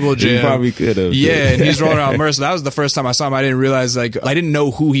at Scribble Jam. He probably could have. Yeah, and he's rolling around Mercer. That was the first time I saw him. I didn't realize, like, I didn't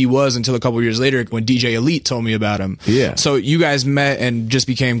know who he was until a couple years later when DJ Elite told me about him. Yeah. So you guys met and just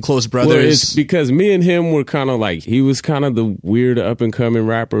became close brothers. Well, it's because me and him were kind of like, he was kind of the weird up-and-coming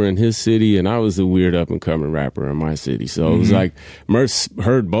rapper in his city, and I was the weird up-and-coming rapper in my city. So it was like, Merce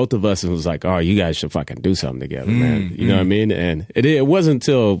heard both of us and was like, oh, you guys should fucking do something together, man. You know what I mean? And it wasn't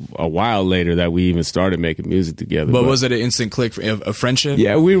until a while later that we even started making music together. But was it an instant click of friendship?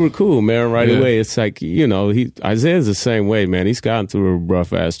 Yeah, we were cool, man, right away. It's like, you know, Isaiah's the same way, man. He's gotten through a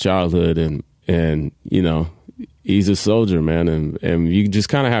rough-ass childhood, and you know, he's a soldier, man, and you just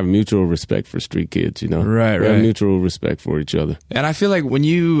kind of have mutual respect for street kids, you know? Right. Mutual respect for each other. And I feel like when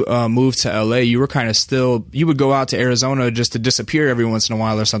you moved to LA, you were kind of still, you would go out to Arizona just to disappear every once in a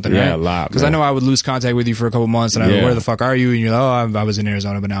while or something, right? Yeah, a lot, because I know I would lose contact with you for a couple months, and I where the fuck are you? And you're like, oh, I was in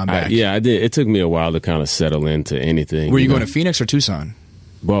Arizona, but now I'm back. I did. It took me a while to kind of settle into anything. Were you going to Phoenix or Tucson?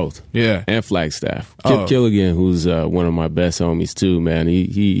 Both. Yeah. And Flagstaff. Kip Killigan, who's one of my best homies too, man.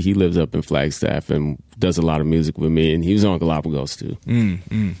 He lives up in Flagstaff and does a lot of music with me, and he was on Galapagos too.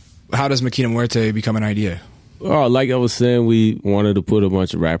 How does Makina Muerte become an idea? Oh, like I was saying, we wanted to put a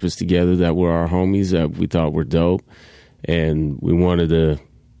bunch of rappers together that were our homies that we thought were dope, and we wanted to,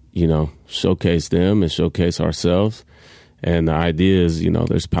 you know, showcase them and showcase ourselves. And the idea is, you know,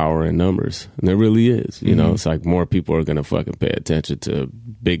 there's power in numbers. And there really is. You know, it's like more people are going to fucking pay attention to a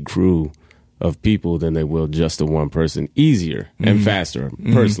big crew of people than they will just to one person. Easier and faster,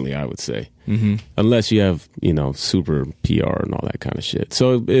 personally, I would say. Unless you have, you know, super PR and all that kind of shit.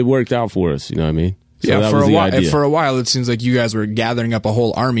 So it worked out for us, you know what I mean? So yeah, for a while, it seems like you guys were gathering up a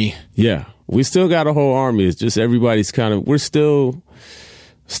whole army. Yeah. We still got a whole army. It's just everybody's kind of, we're still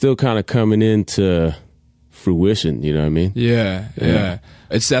kind of coming into fruition, you know what I mean? Yeah.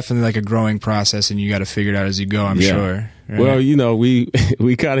 It's definitely like a growing process, and you got to figure it out as you go, I'm sure. Right? Well, you know, we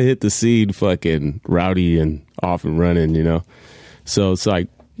kind of hit the scene fucking rowdy and off and running, you know? So it's like...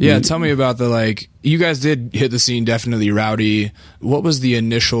 Yeah, tell me about the, like, you guys did hit the scene definitely rowdy. What was the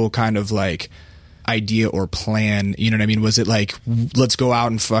initial kind of, like, idea or plan? You know what I mean? Was it like, let's go out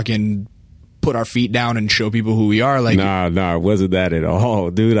and fucking put our feet down and show people who we are? Like, nah, it wasn't that at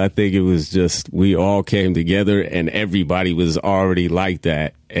all, dude. I think it was just we all came together and everybody was already like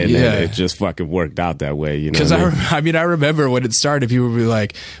that, and then it just fucking worked out that way, you know? Because I remember when it started, people would be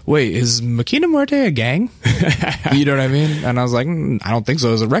like, "Wait, is Makina Muerte a gang?" You know what I mean? And I was like, "I don't think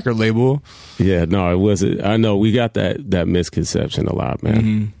so. It's a record label." Yeah, no, it wasn't. I know we got that misconception a lot,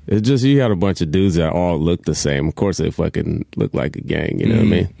 man. It's just you had a bunch of dudes that all looked the same. Of course, they fucking look like a gang. You know what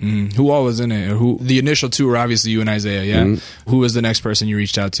I mean? Who all was in it? Who the initial two were obviously you and Isaiah. Yeah. Who was the next person you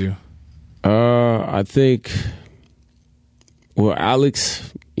reached out to? I think. Well,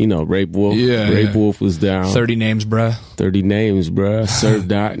 Alex, you know, Rape Wolf. Yeah, Rape Wolf was down. 30 names, bruh. 30 names, bruh. Surf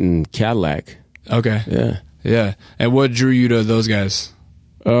Dot and Cadillac. Okay. Yeah. And what drew you to those guys?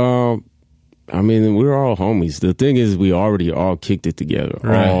 I mean, we're all homies. The thing is, we already all kicked it together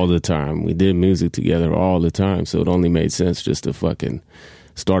all the time. We did music together all the time, so it only made sense just to fucking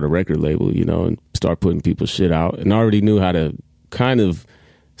start a record label, you know, and start putting people's shit out. And I already knew how to kind of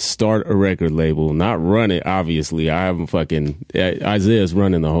start a record label, not run it, obviously. I haven't fucking... Isaiah's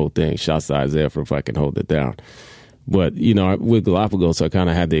running the whole thing. Shouts to Isaiah for fucking holding it down. But, you know, with Galapagos, I kind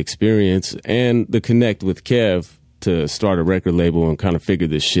of had the experience and the connect with Kev to start a record label and kind of figure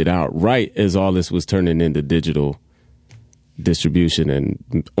this shit out right as all this was turning into digital distribution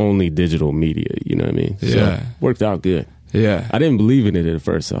and only digital media, you know what I mean? Yeah. So, worked out good. Yeah. I didn't believe in it at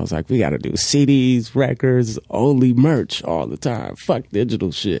first. So I was like, we got to do CDs, records, only merch all the time. Fuck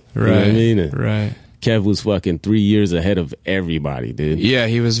digital shit. You know what I mean? And right. Kev was fucking 3 years ahead of everybody, dude. Yeah,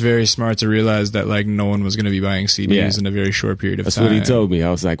 he was very smart to realize that, like, no one was going to be buying CDs in a very short period of time. That's what he told me. I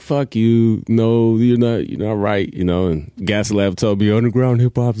was like, fuck you. No, you're not right, you know? And Gas Lab told me underground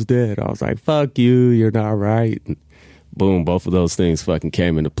hip hop's dead. I was like, fuck you. You're not right. And boom, both of those things fucking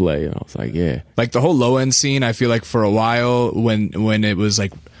came into play. And I was like, yeah. Like, the whole low end scene, I feel like for a while when it was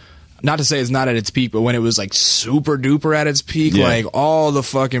like, not to say it's not at its peak, but when it was like super duper at its peak, like all the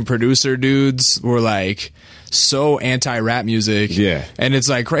fucking producer dudes were like so anti-rap music. Yeah. And it's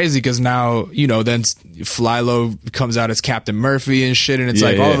like crazy because now, you know, then Fly-Lo comes out as Captain Murphy and shit. And it's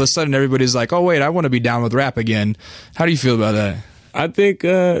like all of a sudden everybody's like, oh, wait, I want to be down with rap again. How do you feel about that? I think,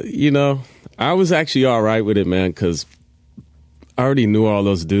 you know, I was actually all right with it, man, because I already knew all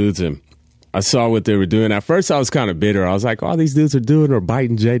those dudes and I saw what they were doing. At first, I was kind of bitter. I was like, all these dudes are doing are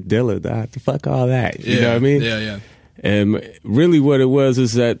biting Jay Dilla. Fuck all that. You know what I mean? Yeah. And really what it was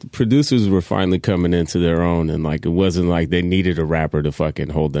is that producers were finally coming into their own, and like it wasn't like they needed a rapper to fucking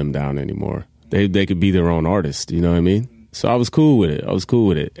hold them down anymore. They could be their own artist, you know what I mean? So I was cool with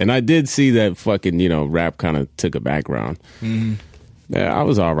it. And I did see that fucking, you know, rap kind of took a background. Mm-hmm. Yeah, I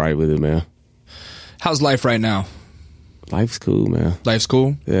was all right with it, man. How's life right now? Life's cool, man. Life's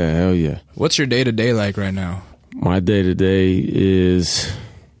cool? Yeah, hell yeah. What's your day-to-day like right now? My day-to-day is...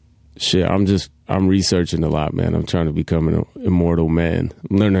 shit, I'm researching a lot, man. I'm trying to become an immortal man.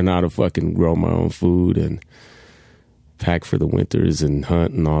 I'm learning how to fucking grow my own food and pack for the winters and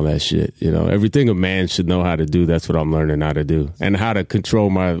hunt and all that shit. You know, everything a man should know how to do, that's what I'm learning how to do. And how to control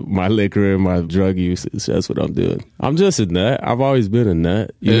my liquor and my drug usage. That's what I'm doing. I'm just a nut. I've always been a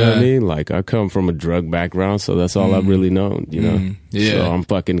nut. You know what I mean? Like, I come from a drug background, so that's all I've really known, you know? Yeah. So I'm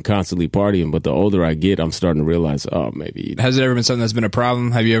fucking constantly partying, but the older I get, I'm starting to realize, oh, maybe. Has it ever been something that's been a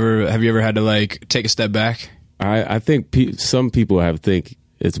problem? Have you ever had to, like, take a step back? I think some people think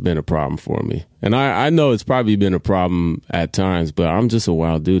it's been a problem for me. And I know it's probably been a problem at times, but I'm just a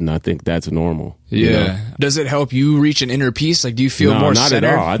wild dude, and I think that's normal. Yeah. You know? Does it help you reach an inner peace? Like, do you feel more centered?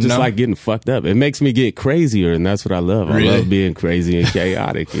 Not at all. I just like getting fucked up. It makes me get crazier, and that's what I love. Really? I love being crazy and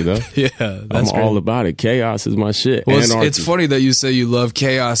chaotic, you know? Yeah, I'm all about it. Chaos is my shit. Well, it's funny that you say you love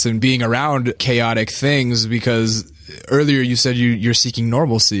chaos and being around chaotic things, because earlier you said you're seeking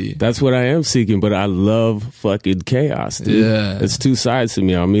normalcy. That's what I am seeking, but I love fucking chaos, dude. Yeah. It's two sides to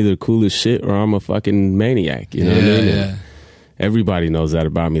me. I'm either cool as shit or I'm a fucking maniac, you know what I mean? Yeah. Everybody knows that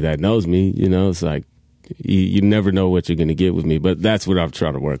about me that knows me, you know? It's like, you never know what you're going to get with me, but that's what I'm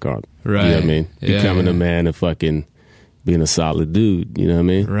trying to work on. Right. You know what I mean? Becoming a man and fucking being a solid dude, you know what I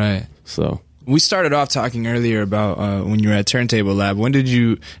mean? Right. So... we started off talking earlier about when you were at Turntable Lab.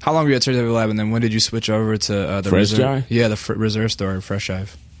 How long were you at Turntable Lab, and then when did you switch over to the Fresh Jive? Yeah, the Reserve store, Fresh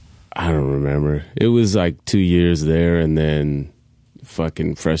Jive. I don't remember. It was like 2 years there, and then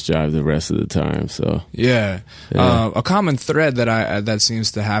fucking Fresh Jive the rest of the time. So yeah. A common thread that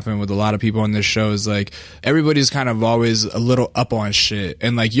seems to happen with a lot of people on this show is like everybody's kind of always a little up on shit,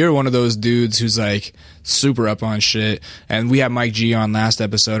 and like you're one of those dudes who's like super up on shit. And we had Mike G on last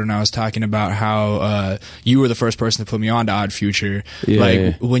episode, and I was talking about how you were the first person to put me on to Odd Future.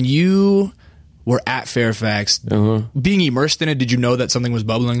 When you were at Fairfax, being immersed in it, did you know that something was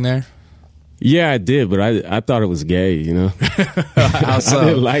bubbling there? Yeah, I did, but I thought it was gay, you know? How so? I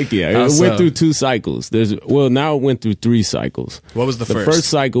didn't like it. It went through 2 cycles. Now it went through 3 cycles. What was the first? The first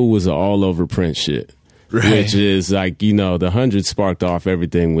cycle was all over print shit, which is like, you know, the 100 sparked off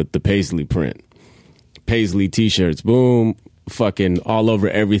everything with the Paisley print. Paisley t-shirts, boom, fucking all over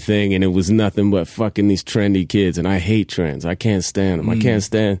everything, and it was nothing but fucking these trendy kids, and I hate trends. I can't stand them. I can't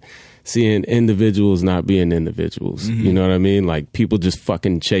stand seeing individuals not being individuals. You know what I mean? Like, people just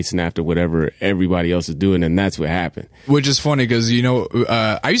fucking chasing after whatever everybody else is doing, and that's what happened. Which is funny because, you know,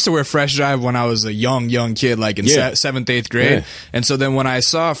 I used to wear Fresh Jive when I was a young kid, like in 7th, 8th grade. Yeah. And so then when I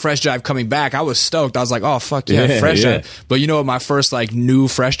saw Fresh Jive coming back, I was stoked. I was like, oh, fuck yeah, Fresh Jive. But you know what my first, like, new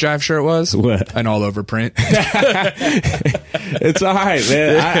Fresh Jive shirt was? What? An all-over print. It's all right,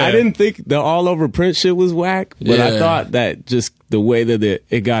 man. I didn't think the all-over print shit was whack, but I thought that just the way that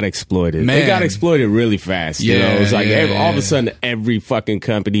it got exploited. Man. It got exploited really fast. You know? It was like all of a sudden every fucking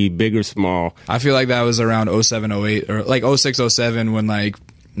company, big or small. I feel like that was around 07, 08, or like 06, 07 when like,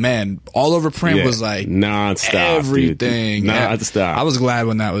 man, all over print was like nonstop. Everything. Dude. Nonstop. I was glad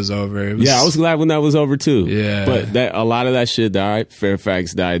when that was over. I was glad when that was over too. Yeah. But a lot of that shit died.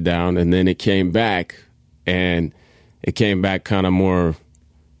 Fairfax died down, and then it came back, and it came back kind of more...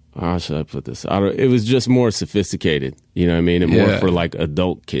 how should I put this? It was just more sophisticated, you know what I mean? And more for like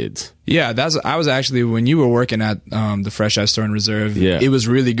adult kids. Yeah, I was actually, when you were working at the Fresh Jive store in Reserve, it was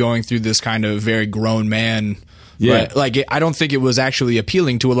really going through this kind of very grown man. Yeah. Right? Like, I don't think it was actually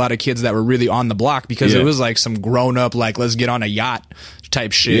appealing to a lot of kids that were really on the block, because it was like some grown up, like, let's get on a yacht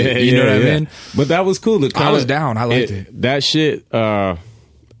type shit. You know what I mean? But that was cool. I was down. I liked it. That shit,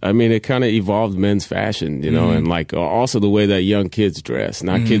 I mean, it kind of evolved men's fashion, you know, and like also the way that young kids dress.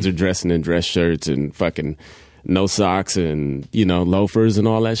 Now kids are dressing in dress shirts and fucking no socks and, you know, loafers and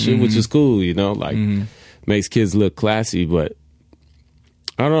all that shit, which is cool, you know, like makes kids look classy. But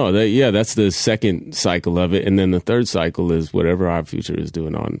I don't know. That's the second cycle of it. And then the third cycle is whatever Odd Future is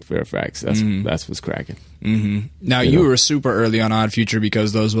doing on Fairfax. That's what's cracking. Now, you were super early on Odd Future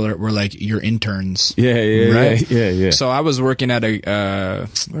because those were like your interns. Yeah. So I was working at where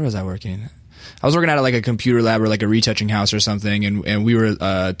was I working? I was working at like a computer lab or like a retouching house or something, and we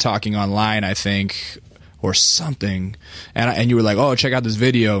were talking online, I think, or something. And you were like, oh, check out this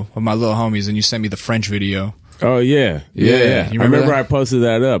video of my little homies, and you sent me the French video. Oh, yeah. Yeah. I remember I posted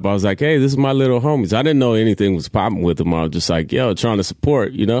that up. I was like, hey, this is my little homies. I didn't know anything was popping with them. I was just like, yo, trying to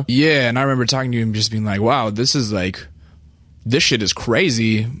support, you know? Yeah, and I remember talking to him just being like, wow, this shit is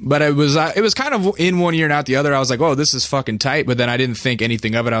crazy. But it was kind of in one ear and out the other. I was like, oh, this is fucking tight. But then I didn't think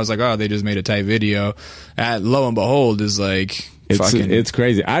anything of it. I was like, oh, they just made a tight video. And lo and behold, is like... It's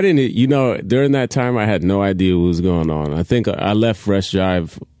crazy. I didn't, during that time, I had no idea what was going on. I think I left Fresh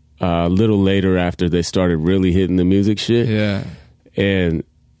Jive a little later after they started really hitting the music shit. Yeah. And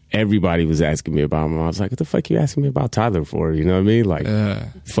everybody was asking me about him. I was like, what the fuck you asking me about Tyler for? You know what I mean? Like,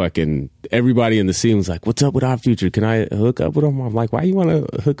 fucking everybody in the scene was like, what's up with Odd Future? Can I hook up with him? I'm like, why you want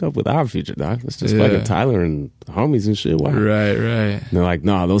to hook up with Odd Future, dog? It's just fucking Tyler and homies and shit. Why? Right. And they're like,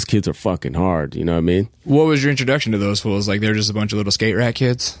 nah, those kids are fucking hard. You know what I mean? What was your introduction to those fools? Like, they're just a bunch of little skate rat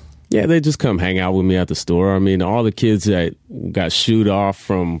kids? Yeah, they just come hang out with me at the store. I mean, all the kids that got shooed off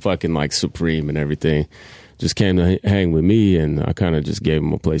from fucking like Supreme and everything just came to hang with me, and I kind of just gave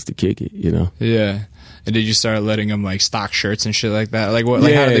them a place to kick it, you know? Yeah. And did you start letting them like stock shirts and shit like that? Like what?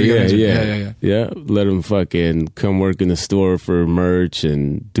 Like how did they get Yeah. Let them fucking come work in the store for merch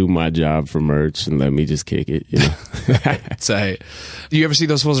and do my job for merch and let me just kick it, you know? Tight. Do you ever see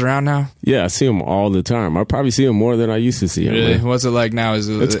those fools around now? Yeah, I see them all the time. I probably see them more than I used to see them. Really? Man. What's it like now?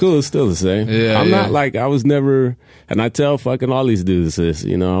 It's cool. It's still the same. Yeah, I'm not like, I was never, and I tell fucking all these dudes this,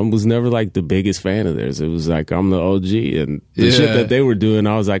 you know, I was never like the biggest fan of theirs. It was like, I'm the OG, and the shit that they were doing,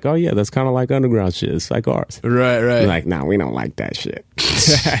 I was like, oh yeah, that's kind of like underground shit. It's like ours. Right. Like, nah, we don't like that shit.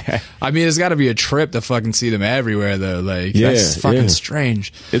 I mean, it's got to be a trip to fucking see them everywhere, though. Like, that's fucking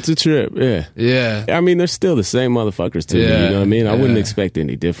strange. It's a trip, yeah. I mean, they're still the same motherfuckers to me, you know what I mean? I wouldn't expect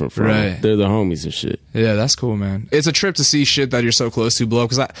any different from them. They're the homies and shit. Yeah, that's cool, man. It's a trip to see shit that you're so close to blow,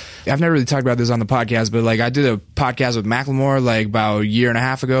 because I've never really talked about this on the podcast, but like I did a podcast with Macklemore like about a year and a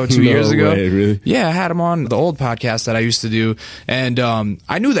half ago, 2 years ago. Way, really? Yeah, I had him on the old podcast that I used to do, and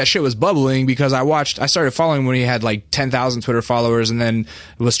I knew that shit was bubbling because I started following him when he had like 10,000 Twitter followers, and then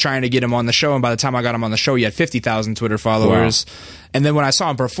was trying to get him on the show, and by the time I got him on the show, he had 50,000 Twitter followers. Wow. And then when I saw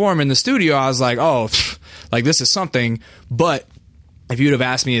him perform in the studio, I was like, oh, like this is something. But if you'd have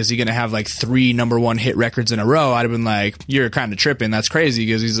asked me, is he going to have like 3 #1 hit records in a row, I'd have been like, you're kind of tripping. That's crazy,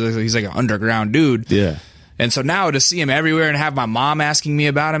 because he's like an underground dude. Yeah. And so now to see him everywhere and have my mom asking me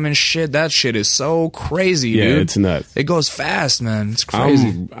about him and shit, that shit is so crazy, dude. Yeah, it's nuts. It goes fast, man. It's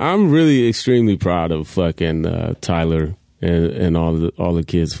crazy. I'm really extremely proud of fucking Tyler and all the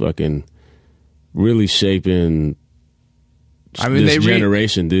kids fucking really shaping this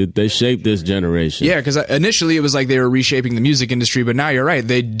generation, dude. They shaped this generation. Yeah, because initially it was like they were reshaping the music industry, but now you're right.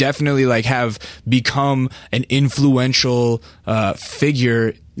 They definitely like have become an influential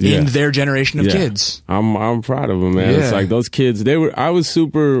figure in their generation of kids. I'm proud of them, man. It's like those kids, I was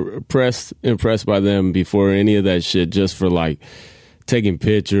super impressed by them before any of that shit, just for like taking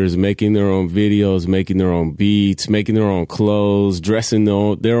pictures, making their own videos, making their own beats, making their own clothes, dressing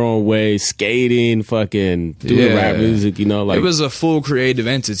their own way, skating, fucking doing rap music, you know, like it was a full creative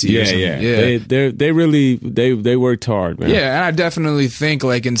entity. Yeah. They really worked hard, man. Yeah, and I definitely think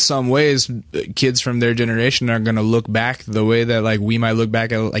like in some ways kids from their generation are gonna look back the way that like we might look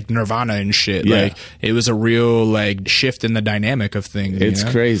back at like Nirvana and shit. Yeah. Like it was a real like shift in the dynamic of things. It's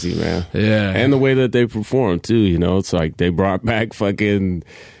crazy, man. Yeah. And the way that they performed too, you know, it's like they brought back fucking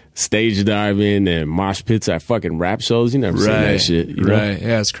stage diving and mosh pits at fucking rap shows. You never seen that shit, you know? Right.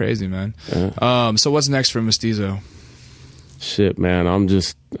 Yeah, it's crazy, man. So what's next for Mestizo? Shit, man, I'm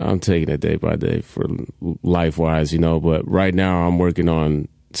taking it day by day for life wise, you know, but right now I'm working on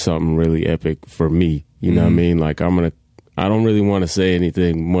something really epic for me. You know what I mean? Like I don't really want to say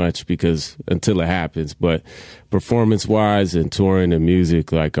anything much because until it happens, but performance wise and touring and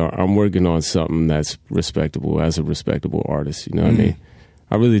music, like I'm working on something that's respectable as a respectable artist. You know what I mean?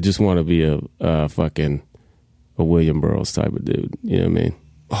 I really just want to be a fucking William Burroughs type of dude. You know what I mean?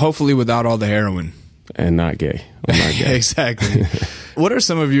 Hopefully without all the heroin. And not gay. I'm not gay. Exactly. What are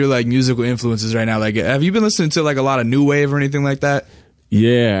some of your like musical influences right now? Like, have you been listening to like a lot of new wave or anything like that?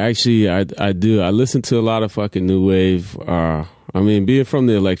 Yeah, actually, I do. I listen to a lot of fucking new wave. I mean, being from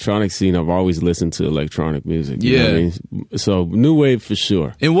the electronic scene, I've always listened to electronic music. You know what I mean? So new wave for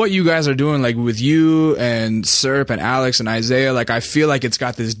sure. And what you guys are doing, like with you and Serp and Alex and Isaiah, like I feel like it's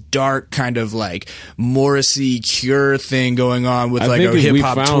got this dark kind of like Morrissey Cure thing going on with like a hip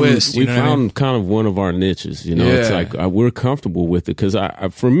hop twist. We found kind of one of our niches. You know, it's like we're comfortable with it because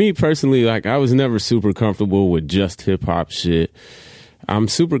for me personally, like I was never super comfortable with just hip hop shit. I'm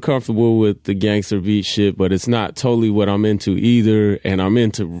super comfortable with the gangster beat shit, but it's not totally what I'm into either. And I'm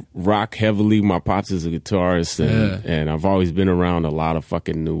into rock heavily. My pops is a guitarist, and I've always been around a lot of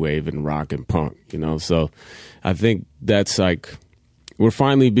fucking new wave and rock and punk, you know? So I think that's like, we're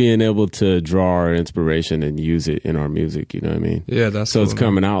finally being able to draw our inspiration and use it in our music, you know what I mean? Yeah, that's so cool, it's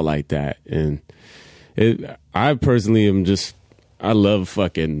coming out like that. And I personally am just, I love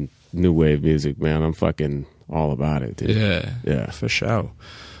fucking new wave music, man. I'm fucking all about it, dude. Yeah, for sure.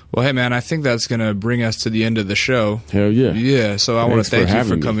 Well, hey, man, I think that's going to bring us to the end of the show. Hell yeah. Yeah, so I want to thank you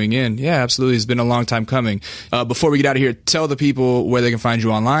for coming in. Yeah, absolutely. It's been a long time coming. Before we get out of here, tell the people where they can find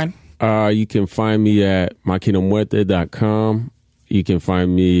you online. You can find me at maquinamuerte.com. You can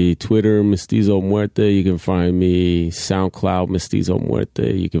find me Twitter, Mestizo Muerte. You can find me SoundCloud, Mestizo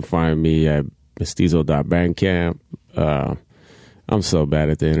Muerte. You can find me at mestizo.bandcamp. I'm so bad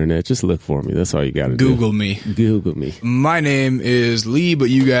at the internet. Just look for me. That's all you got to do. Google me. Google me. My name is Lee, but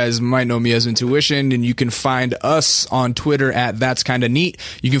you guys might know me as Intuition, and you can find us on Twitter at That's Kinda Neat.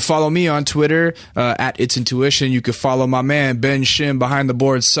 You can follow me on Twitter at It's Intuition. You can follow my man Ben Shim behind the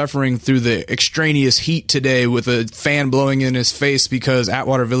board, suffering through the extraneous heat today with a fan blowing in his face because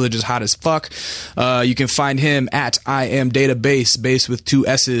Atwater Village is hot as fuck. You can find him at I Am Database, base with 2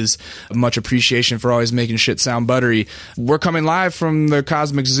 S's. Much appreciation for always making shit sound buttery. We're coming live from the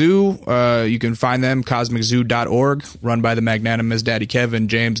Cosmic Zoo. You can find them, cosmiczoo.org, run by the magnanimous Daddy Kevin,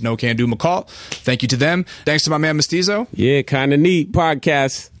 James No Can Do McCall. Thank you to them. Thanks to my man Mestizo. Yeah, Kinda Neat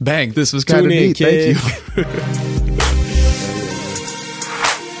podcast. Bang, this was Kinda Neat. Kid. Thank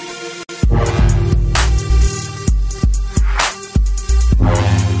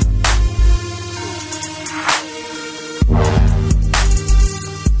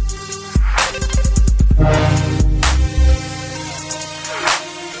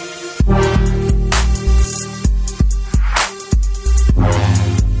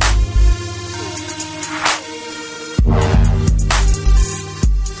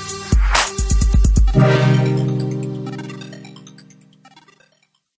you.